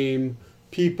this game,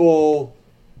 people,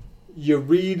 you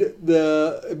read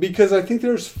because I think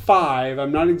there's 5,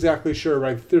 I'm not exactly sure, but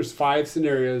I think there's 5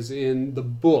 scenarios in the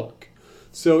book.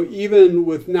 So even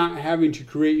with not having to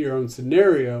create your own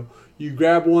scenario, You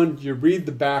grab one, you read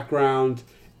the background,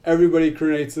 everybody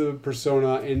creates a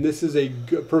persona, and this is a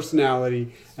good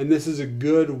personality, and this is a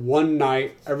good one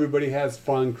night, everybody has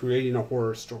fun creating a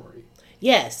horror story.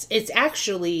 Yes, it's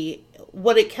actually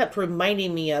what it kept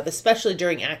reminding me of, especially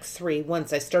during Act 3,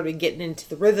 once I started getting into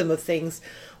the rhythm of things,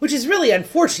 which is really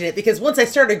unfortunate, because once I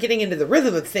started getting into the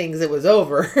rhythm of things, it was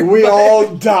over. We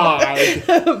all died.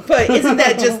 But isn't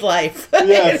that just life?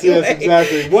 Yes, Anyway. yes,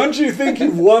 exactly. Once you think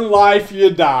you've won life, you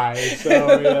die.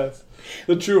 So, yes.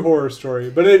 The true horror story.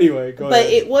 But anyway, go ahead.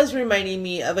 But it was reminding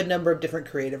me of a number of different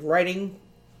creative writing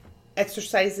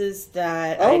exercises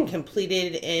that I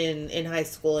completed in high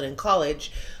school and in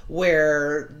college,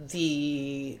 where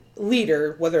the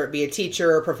leader, whether it be a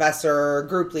teacher or professor or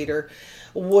group leader,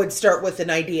 would start with an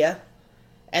idea,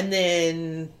 and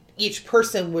then each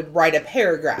person would write a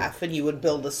paragraph, and you would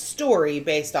build a story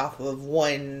based off of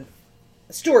one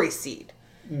story seed.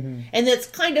 Mm-hmm. And that's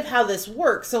kind of how this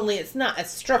works, only it's not as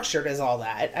structured as all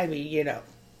that. I mean, you know,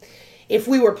 if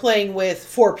we were playing with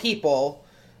 4 people,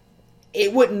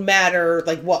 it wouldn't matter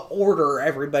like what order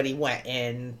everybody went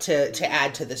in to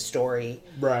add to the story.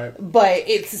 Right. But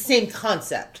it's the same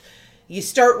concept. You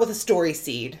start with a story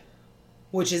seed,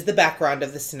 which is the background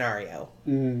of the scenario.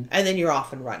 And then you're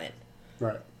off and running.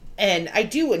 Right. And I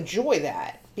do enjoy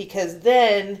that, because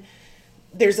then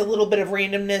there's a little bit of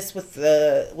randomness with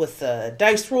the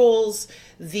dice rolls.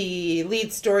 The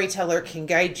lead storyteller can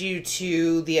guide you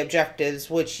to the objectives,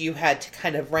 which you had to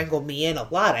kind of wrangle me in a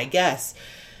lot, I guess.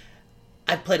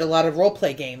 I've played a lot of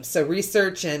role-play games, so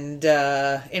research and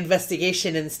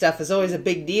investigation and stuff is always a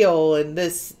big deal. And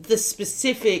this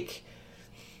specific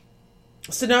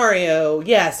scenario,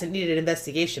 yes, it needed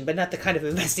investigation, but not the kind of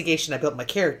investigation I built my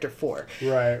character for.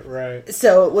 Right, right.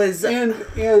 So it was... And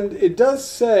it does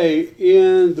say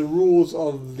in the rules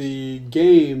of the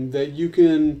game that you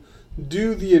can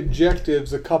do the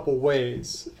objectives a couple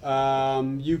ways.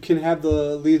 You can have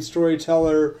the lead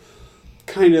storyteller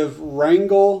kind of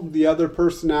wrangle the other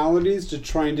personalities to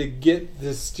trying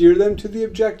to steer them to the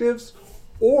objectives,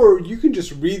 or you can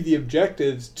just read the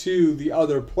objectives to the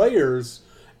other players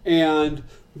and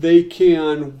they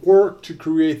can work to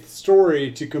create the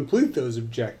story to complete those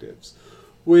objectives,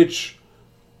 which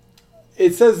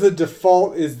it says the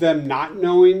default is them not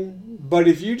knowing. But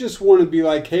if you just want to be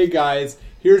like, hey guys,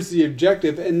 here's the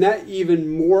objective, and that even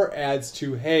more adds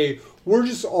to, hey, we're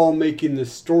just all making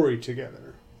this story together.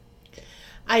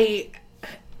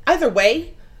 Either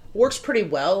way works pretty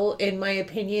well, in my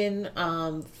opinion,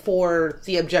 for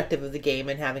the objective of the game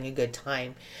and having a good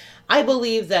time. I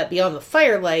believe that Beyond the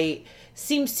Firelight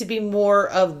seems to be more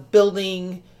of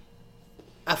building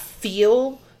a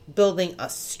feel, building a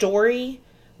story,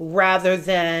 rather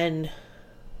than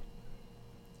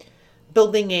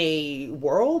building a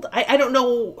world. I don't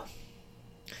know.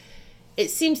 It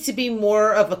seems to be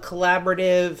more of a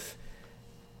collaborative,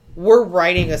 we're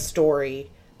writing a story,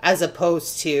 as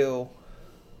opposed to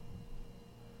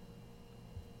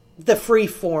the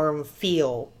free-form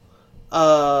feel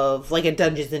of like a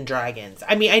Dungeons and Dragons.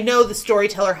 I mean, I know the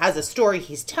storyteller has a story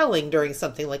he's telling during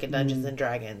something like a Dungeons and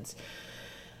Dragons.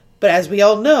 But as we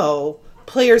all know,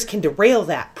 players can derail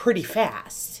that pretty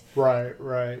fast. Right,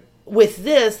 right. With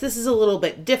this is a little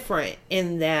bit different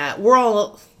in that we're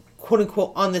all, quote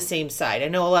unquote, on the same side. I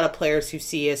know a lot of players who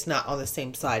see us not on the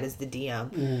same side as the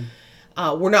DM.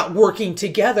 We're not working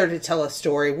together to tell a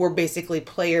story. We're basically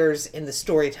players in the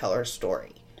storyteller's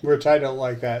story. Which I don't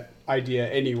like that idea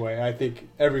anyway. I think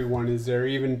everyone is there.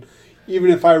 Even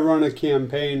if I run a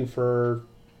campaign for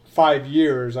 5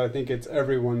 years, I think it's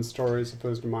everyone's story as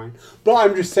opposed to mine. But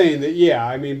I'm just saying that, yeah,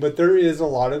 I mean, but there is a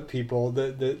lot of people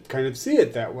that kind of see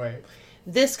it that way.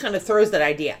 This kind of throws that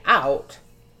idea out.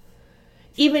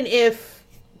 Even if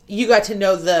you got to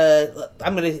know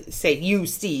I'm going to say you,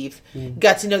 Steve,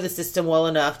 got to know the system well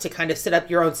enough to kind of set up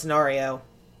your own scenario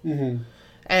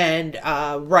and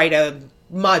write a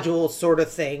module sort of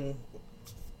thing,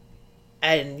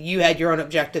 and you had your own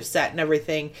objective set and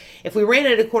everything. If we ran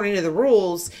it according to the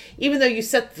rules, even though you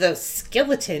set the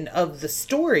skeleton of the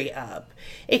story up,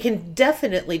 it can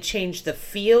definitely change the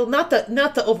feel, not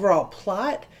the overall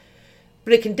plot,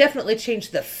 but it can definitely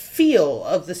change the feel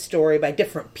of the story by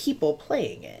different people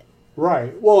playing it.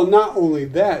 Right. Well, not only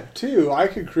that, too. I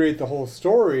could create the whole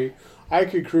story. I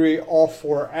could create all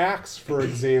 4 acts, for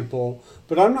example,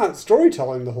 but I'm not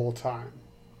storytelling the whole time.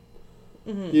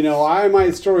 You know, I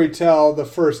might storytell the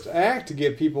first act to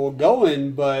get people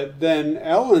going, but then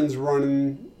Ellen's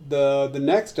running the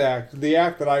next act, the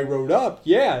act that I wrote up,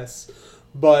 yes,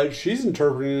 but she's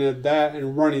interpreting that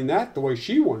and running that the way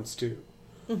she wants to.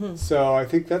 So I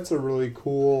think that's a really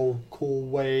cool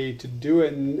way to do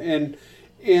it, and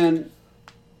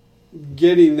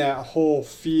getting that whole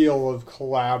feel of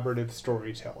collaborative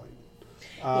storytelling.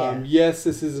 Yes,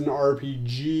 this is an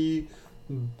RPG,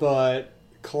 but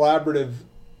collaborative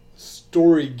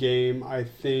story game, I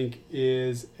think,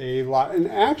 is a lot. And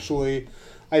actually,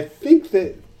 I think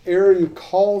that Aaron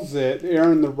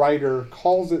the writer,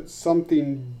 calls it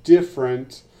something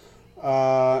different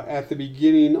at the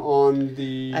beginning on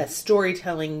the... A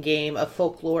storytelling game of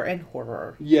folklore and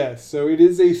horror. Yes, so it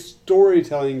is a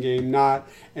storytelling game, not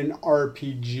an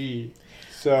RPG.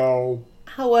 So...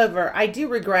 However, I do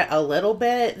regret a little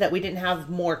bit that we didn't have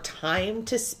more time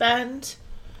to spend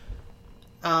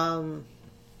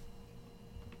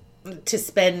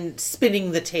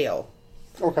spinning the tale.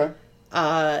 Okay.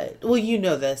 Well, you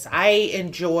know this. I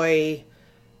enjoy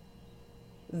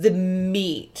the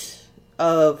meat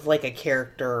of like a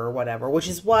character or whatever, which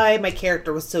is why my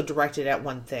character was so directed at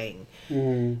one thing.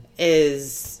 Well,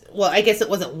 I guess it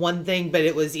wasn't one thing, but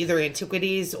it was either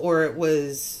antiquities or it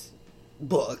was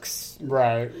books.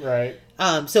 Right.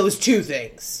 So it was two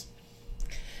things.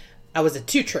 I was a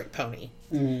two-trick pony.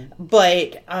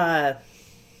 But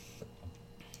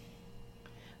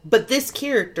this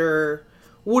character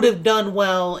would have done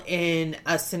well in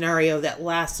a scenario that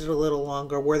lasted a little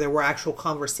longer, where there were actual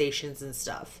conversations and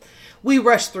stuff. We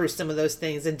rushed through some of those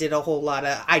things and did a whole lot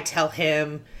of I tell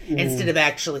him instead of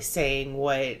actually saying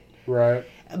what. Right.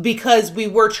 Because we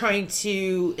were trying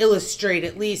to illustrate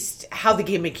at least how the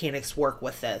game mechanics work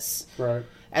with this. Right.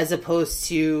 As opposed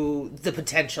to the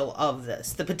potential of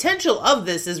this. The potential of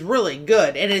this is really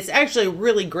good, and it's actually a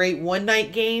really great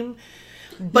one-night game.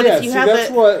 But if you have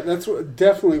that's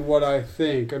definitely what I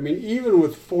think. I mean, even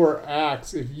with 4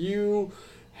 acts, if you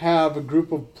have a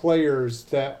group of players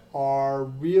that are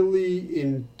really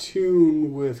in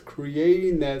tune with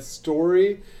creating that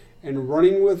story and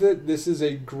running with it, this is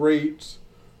a great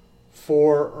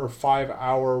 4 or 5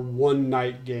 hour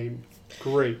one-night game.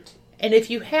 Great. And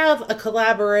if you have a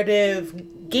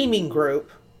collaborative gaming group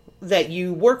that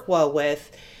you work well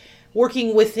with,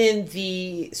 working within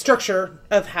the structure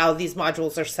of how these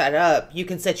modules are set up, you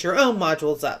can set your own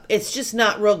modules up. It's just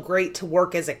not real great to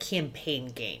work as a campaign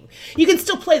game. You can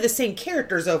still play the same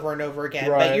characters over and over again,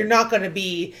 but you're not going to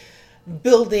be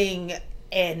building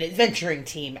an adventuring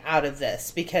team out of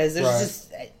this, because there's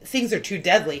just things are too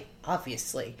deadly,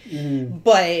 obviously.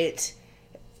 But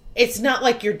it's not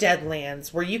like your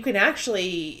Deadlands, where you can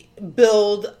actually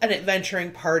build an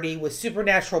adventuring party with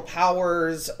supernatural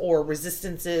powers or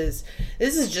resistances.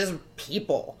 This is just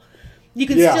people. You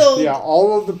can still... Yeah,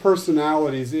 all of the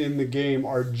personalities in the game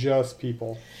are just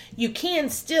people. You can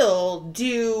still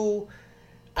do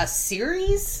a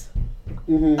series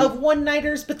of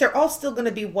one-nighters, but they're all still going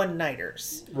to be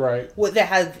one-nighters. Right. That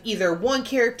have either one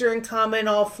character in common,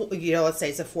 let's say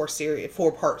it's a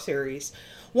 4-part series.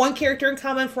 One character in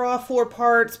common for all 4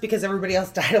 parts because everybody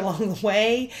else died along the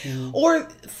way, or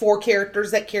 4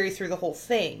 characters that carry through the whole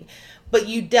thing. But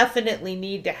you definitely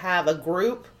need to have a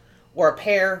group or a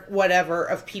pair, whatever,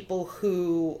 of people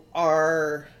who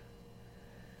are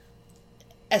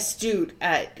astute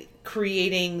at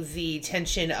creating the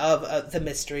tension of the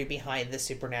mystery behind the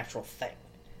supernatural thing.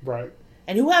 Right.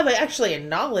 And who have actually a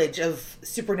knowledge of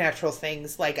supernatural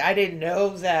things. Like, I didn't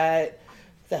know that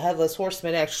the Headless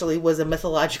Horseman actually was a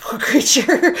mythological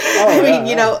creature.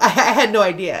 I had no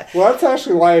idea. Well, that's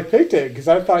actually why I picked it, because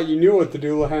I thought you knew what the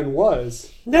Doulahan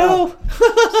was. No.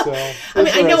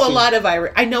 I know a lot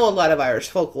of Irish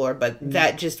folklore, but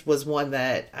that just was one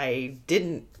that I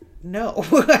didn't know.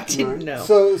 I didn't know.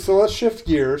 So let's shift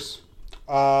gears.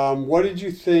 What did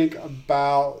you think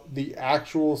about the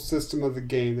actual system of the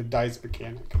game, the dice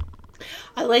mechanic?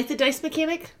 I like the dice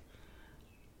mechanic.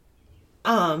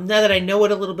 Now that I know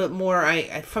it a little bit more,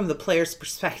 I from the player's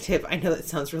perspective, I know that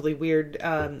sounds really weird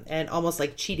and almost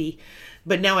like cheaty,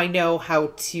 but now I know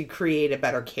how to create a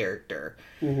better character.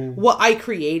 What I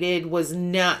created was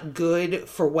not good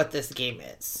for what this game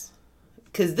is.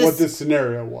 What this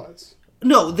scenario was.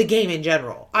 No, the game in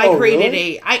general. I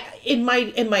created in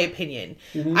my opinion,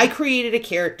 I created a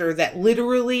character that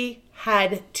literally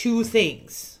had 2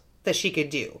 things that she could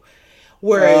do.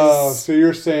 Whereas, so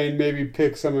you're saying maybe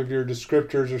pick some of your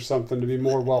descriptors or something to be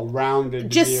more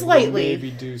well-rounded. Just slightly. Maybe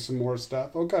do some more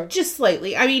stuff. Okay. Just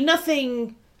slightly. I mean,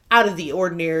 nothing out of the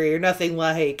ordinary or nothing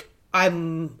like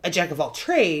I'm a jack of all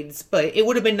trades, but it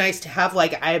would have been nice to have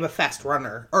like I am a fast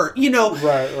runner or,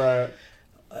 Right.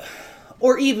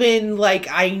 Or even like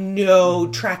I know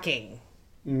tracking.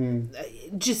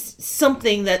 Just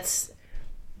something that's...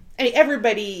 I mean,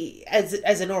 everybody, as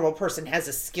a normal person, has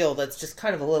a skill that's just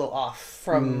kind of a little off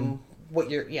from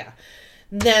what you're... Yeah.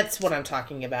 That's what I'm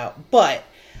talking about. But,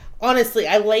 honestly,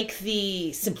 I like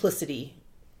the simplicity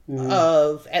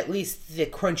of at least the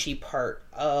crunchy part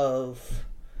of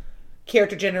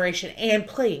character generation and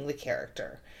playing the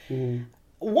character.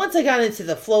 Once I got into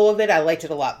the flow of it, I liked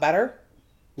it a lot better.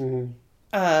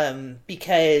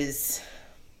 Because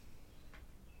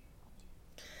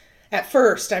at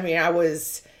first, I mean,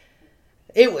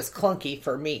 it was clunky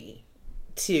for me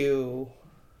to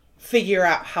figure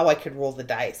out how I could roll the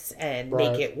dice and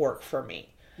make it work for me.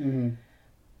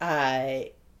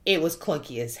 It was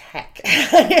clunky as heck.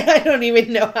 I don't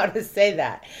even know how to say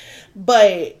that.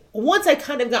 But once I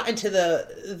kind of got into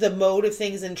the mode of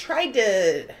things and tried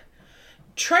to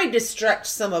stretch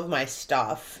some of my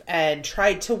stuff and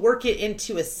tried to work it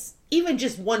into even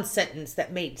just one sentence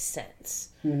that made sense.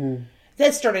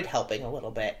 That started helping a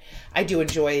little bit. I do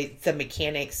enjoy the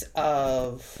mechanics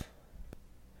of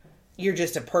you're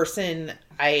just a person.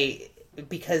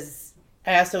 Because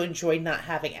I also enjoy not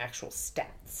having actual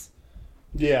stats.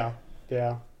 Yeah.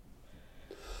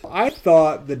 I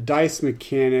thought the dice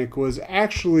mechanic was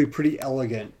actually pretty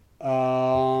elegant.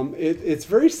 It's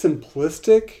very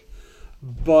simplistic,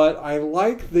 but I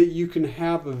like that you can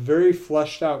have a very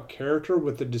fleshed out character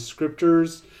with the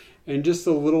descriptors and just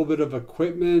a little bit of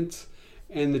equipment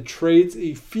and the traits.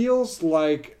 It feels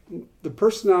like the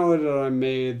personality that I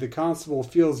made, the constable,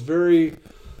 feels very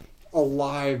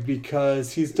alive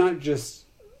because he's not just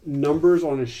numbers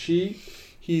on a sheet.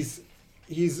 He's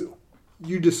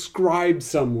you describe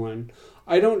someone.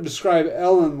 I don't describe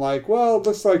Ellen like, well, it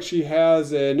looks like she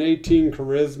has an 18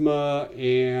 charisma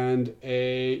and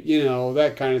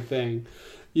that kind of thing.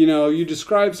 You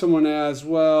describe someone as,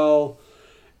 well,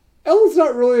 Ellen's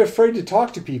not really afraid to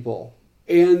talk to people.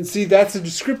 And see, that's a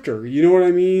descriptor. You know what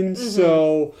I mean?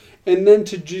 So, and then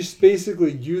to just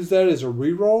basically use that as a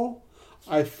reroll,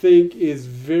 I think is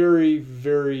very,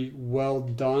 very well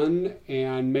done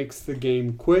and makes the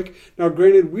game quick. Now,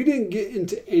 granted, we didn't get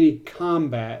into any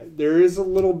combat. There is a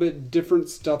little bit different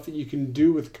stuff that you can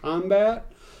do with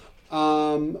combat.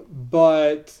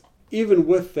 But even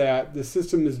with that, the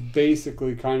system is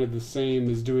basically kind of the same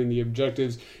as doing the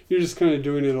objectives. You're just kind of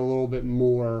doing it a little bit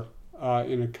more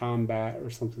in a combat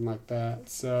or something like that.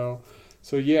 So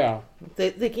yeah.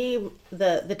 The game,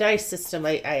 the dice system,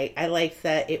 I like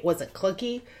that it wasn't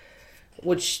clunky,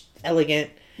 which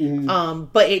elegant,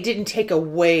 but it didn't take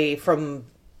away from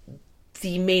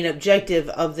the main objective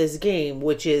of this game,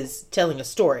 which is telling a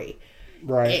story.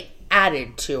 Right. It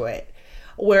added to it.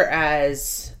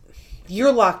 Whereas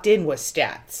you're locked in with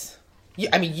stats.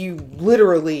 You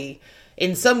literally,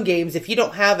 in some games, if you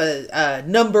don't have a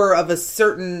number of a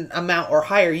certain amount or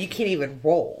higher, you can't even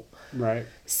roll. Right.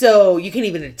 So you can't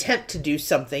even attempt to do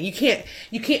something. You can't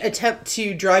attempt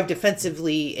to drive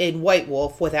defensively in White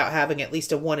Wolf without having at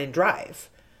least a 1 in drive.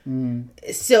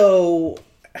 So,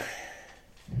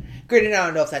 granted, I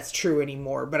don't know if that's true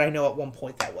anymore, but I know at one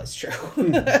point that was true.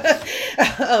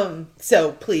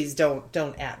 So please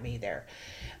don't at me there.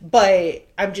 But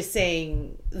I'm just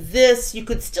saying, this, you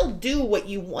could still do what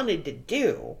you wanted to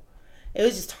do. It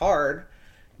was just hard.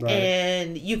 Right.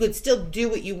 And you could still do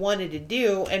what you wanted to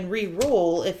do and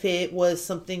re-roll if it was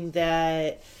something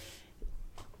that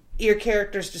your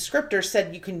character's descriptor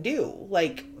said you can do.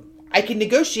 Like, I can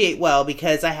negotiate well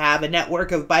because I have a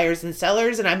network of buyers and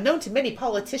sellers and I'm known to many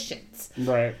politicians.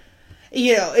 Right.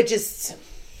 It just...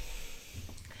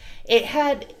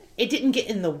 It didn't get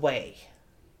in the way.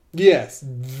 Yes,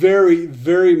 very,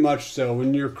 very much so.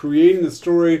 When you're creating the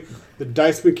story, the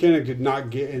dice mechanic did not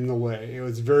get in the way. It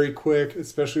was very quick,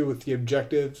 especially with the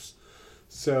objectives.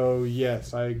 So,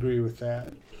 yes, I agree with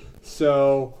that.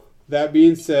 So, that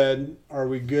being said, are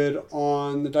we good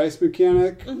on the dice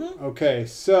mechanic? Okay,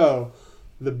 so,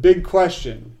 the big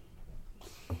question.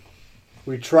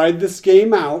 We tried this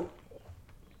game out.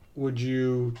 Would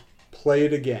you play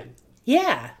it again?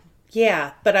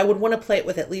 Yeah, but I would want to play it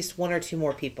with at least 1 or 2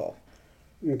 more people.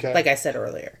 Okay. Like I said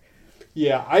earlier.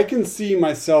 Yeah, I can see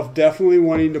myself definitely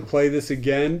wanting to play this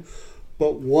again.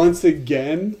 But once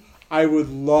again, I would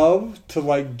love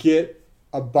to get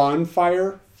a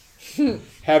bonfire,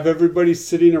 have everybody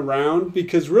sitting around.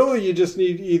 Because really you just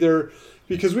need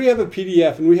because we have a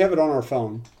PDF and we have it on our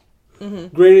phone.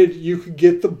 Granted, you could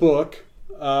get the book.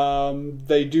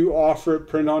 They do offer it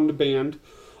print on demand.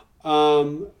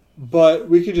 But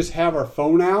we could just have our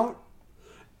phone out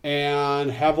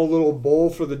and have a little bowl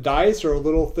for the dice or a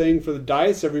little thing for the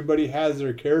dice. Everybody has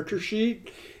their character sheet.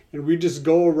 And we just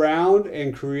go around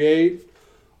and create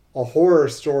a horror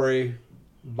story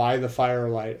by the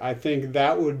firelight. I think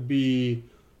that would be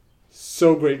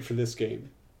so great for this game.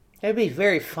 That'd be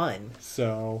very fun.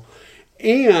 So,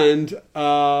 and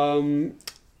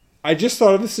I just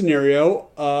thought of a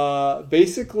scenario.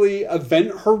 Basically,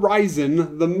 Event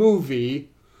Horizon, the movie,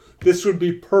 this would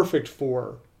be perfect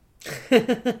for.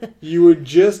 You would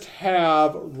just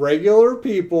have regular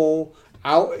people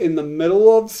out in the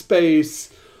middle of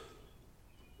space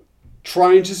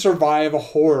trying to survive a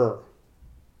horror.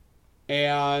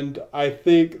 And I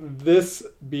think this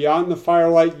Beyond the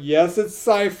Firelight, yes, it's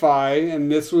sci-fi,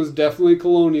 and this was definitely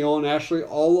colonial, and actually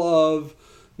all of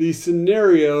these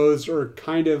scenarios are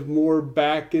kind of more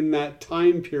back in that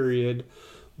time period.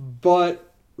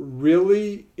 But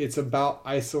really, it's about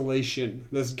isolation.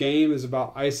 This game is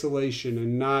about isolation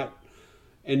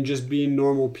and just being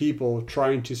normal people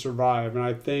trying to survive. And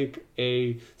I think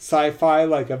a sci-fi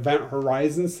like Event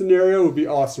Horizon scenario would be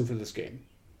awesome for this game.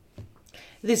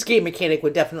 This game mechanic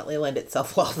would definitely lend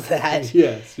itself well to that.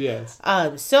 Yes, yes.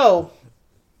 So,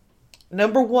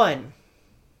 number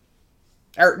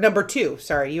two.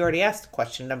 Sorry, you already asked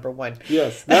question number one.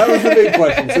 Yes, that was the big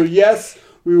question. So yes,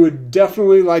 we would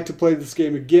definitely like to play this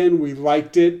game again. We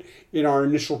liked it in our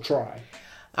initial try.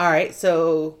 All right,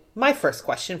 so my first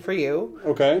question for you.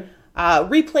 Okay.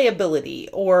 Replayability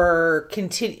or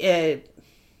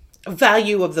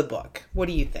value of the book. What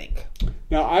do you think?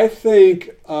 Now, I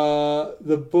think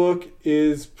the book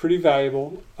is pretty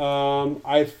valuable.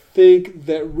 I think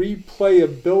that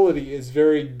replayability is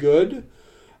very good.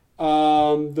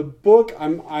 The book,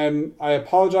 I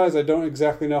apologize. I don't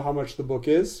exactly know how much the book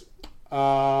is.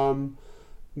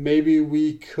 Maybe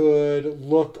we could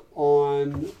look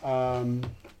on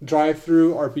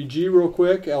Drive-Thru RPG real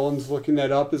quick. Ellen's looking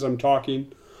that up as I'm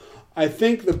talking. I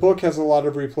think the book has a lot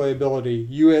of replayability.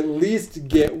 You at least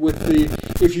get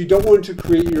if you don't want to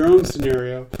create your own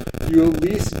scenario, you at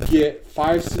least get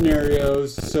 5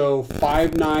 scenarios, so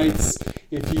 5 nights.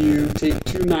 If you take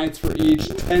 2 nights for each,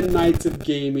 10 nights of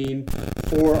gaming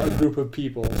for a group of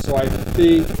people. So I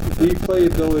think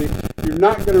replayability, you're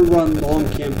not going to run long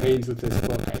campaigns with this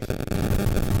book, I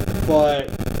think. But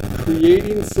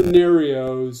creating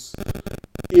scenarios,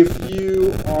 if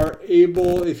you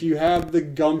have the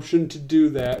gumption to do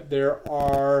that, there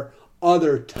are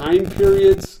other time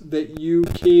periods that you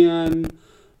can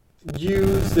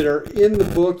use that are in the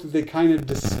book that they kind of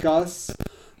discuss.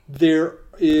 There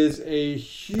is a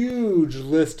huge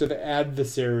list of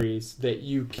adversaries that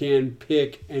you can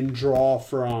pick and draw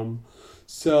from.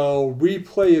 So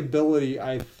replayability,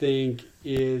 I think,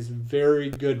 is very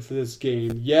good for this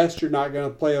game. Yes, you're not going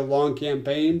to play a long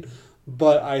campaign,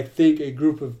 but I think a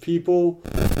group of people,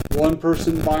 one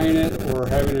person buying it or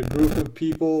having a group of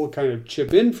people kind of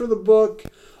chip in for the book,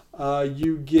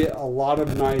 you get a lot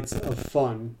of nights of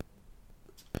fun.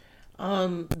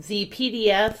 The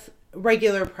PDF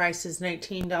regular price is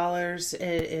 $19. It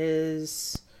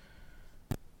is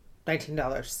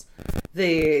 $19.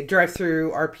 The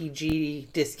Drive-Thru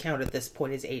RPG discount at this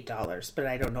point is $8, but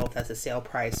I don't know if that's a sale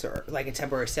price or like a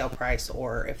temporary sale price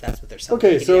or if that's what they're selling.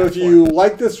 Okay, so if you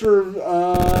like this for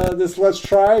this Let's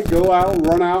Try, go out,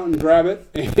 run out, and grab it.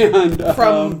 And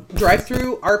from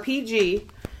Drive-Thru RPG,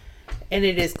 and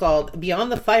it is called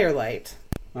Beyond the Firelight.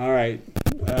 All right.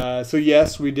 So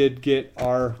yes, we did get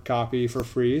our copy for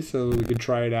free, so we could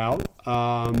try it out.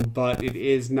 But it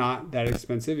is not that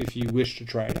expensive if you wish to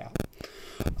try it out.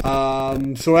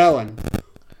 So Ellen,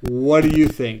 what do you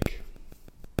think?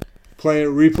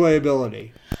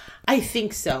 Replayability. I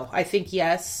think so. I think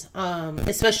yes.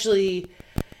 Especially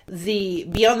the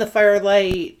Beyond the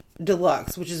Firelight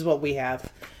Deluxe, which is what we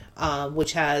have,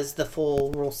 which has the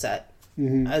full rule set,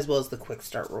 as well as the quick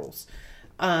start rules.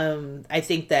 I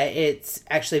think that it's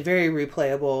actually very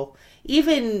replayable.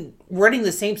 Even running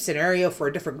the same scenario for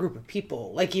a different group of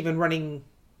people. Like even running...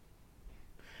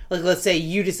 Like let's say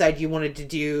you decide you wanted to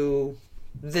do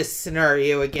this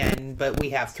scenario again, but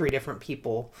we have 3 different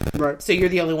people. Right. So you're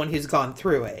the only one who's gone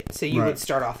through it. So you would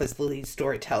start off as the lead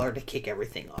storyteller to kick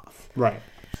everything off. Right.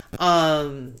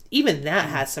 Even that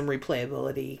has some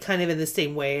replayability. Kind of in the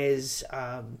same way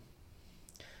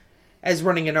as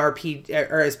running an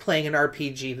RPG or as playing an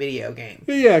RPG video game.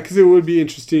 Yeah, because it would be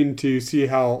interesting to see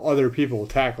how other people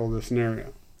tackle the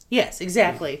scenario. Yes,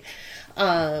 exactly.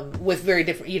 With very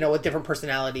different, with different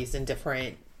personalities and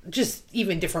different, just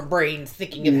even different brains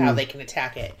thinking of how they can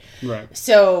attack it. Right.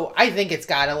 So I think it's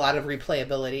got a lot of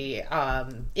replayability.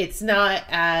 It's not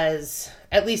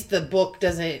at least the book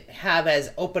doesn't have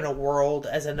as open a world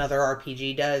as another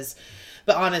RPG does.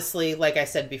 But honestly, like I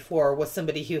said before, with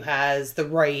somebody who has the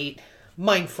right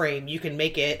mind frame, you can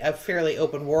make it a fairly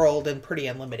open world and pretty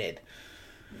unlimited.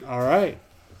 All right.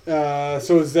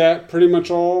 So is that pretty much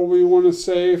all we want to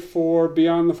say for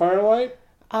Beyond the Firelight?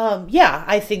 Yeah,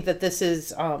 I think that this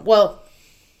is, I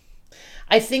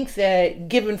think that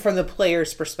given from the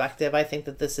player's perspective, I think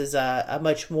that this is a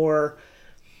much more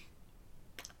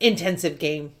intensive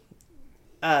game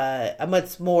a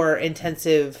much more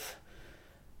intensive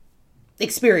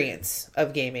experience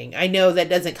of gaming. I know that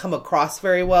doesn't come across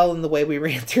very well in the way we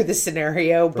ran through the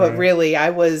scenario, but really I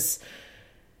was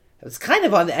kind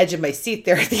of on the edge of my seat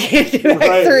there at the end of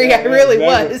Act 3. Yeah, I really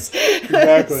was.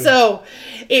 Exactly. So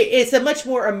it's a much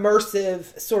more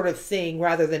immersive sort of thing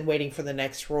rather than waiting for the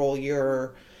next roll.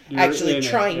 You're actually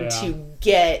trying to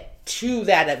get to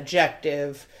that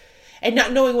objective and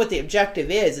not knowing what the objective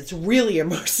is. It's really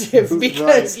immersive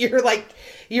because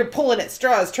you're pulling at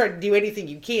straws trying to do anything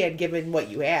you can given what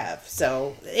you have.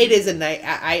 So it is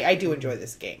I do enjoy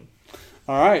this game.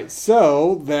 All right,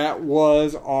 so that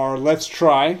was our Let's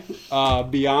Try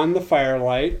Beyond the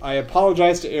Firelight. I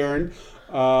apologize to Aaron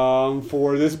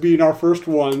for this being our first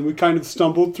one. We kind of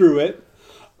stumbled through it,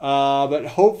 but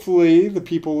hopefully the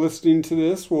people listening to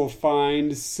this will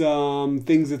find some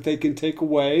things that they can take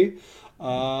away.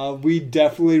 We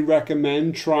definitely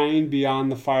recommend trying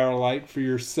Beyond the Firelight for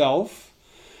yourself.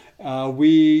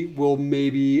 We will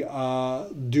maybe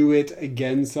do it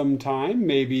again sometime.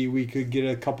 Maybe we could get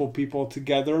a couple people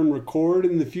together and record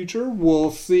in the future. We'll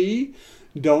see.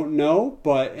 Don't know.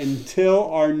 But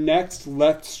until our next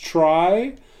Let's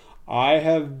Try, I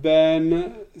have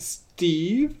been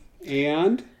Steve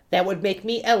and... That would make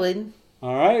me Ellen.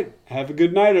 All right. Have a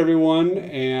good night, everyone.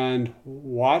 And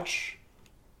watch,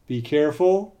 be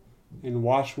careful, and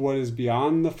watch what is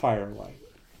beyond the firelight.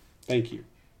 Thank you.